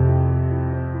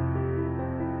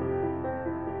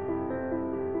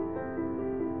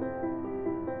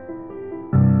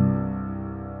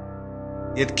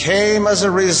 It came as a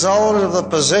result of the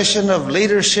position of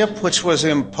leadership which was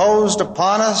imposed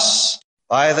upon us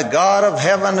by the God of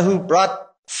heaven, who brought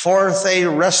forth a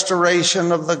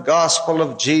restoration of the gospel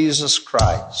of Jesus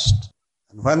Christ.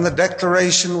 And when the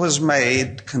declaration was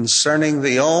made concerning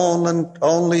the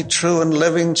only true and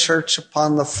living church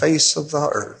upon the face of the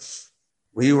earth,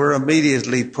 we were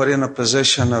immediately put in a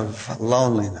position of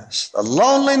loneliness, the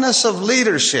loneliness of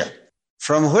leadership,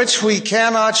 from which we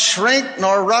cannot shrink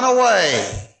nor run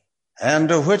away. and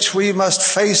to which we must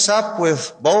face up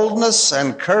with boldness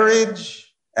and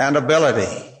courage and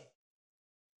ability.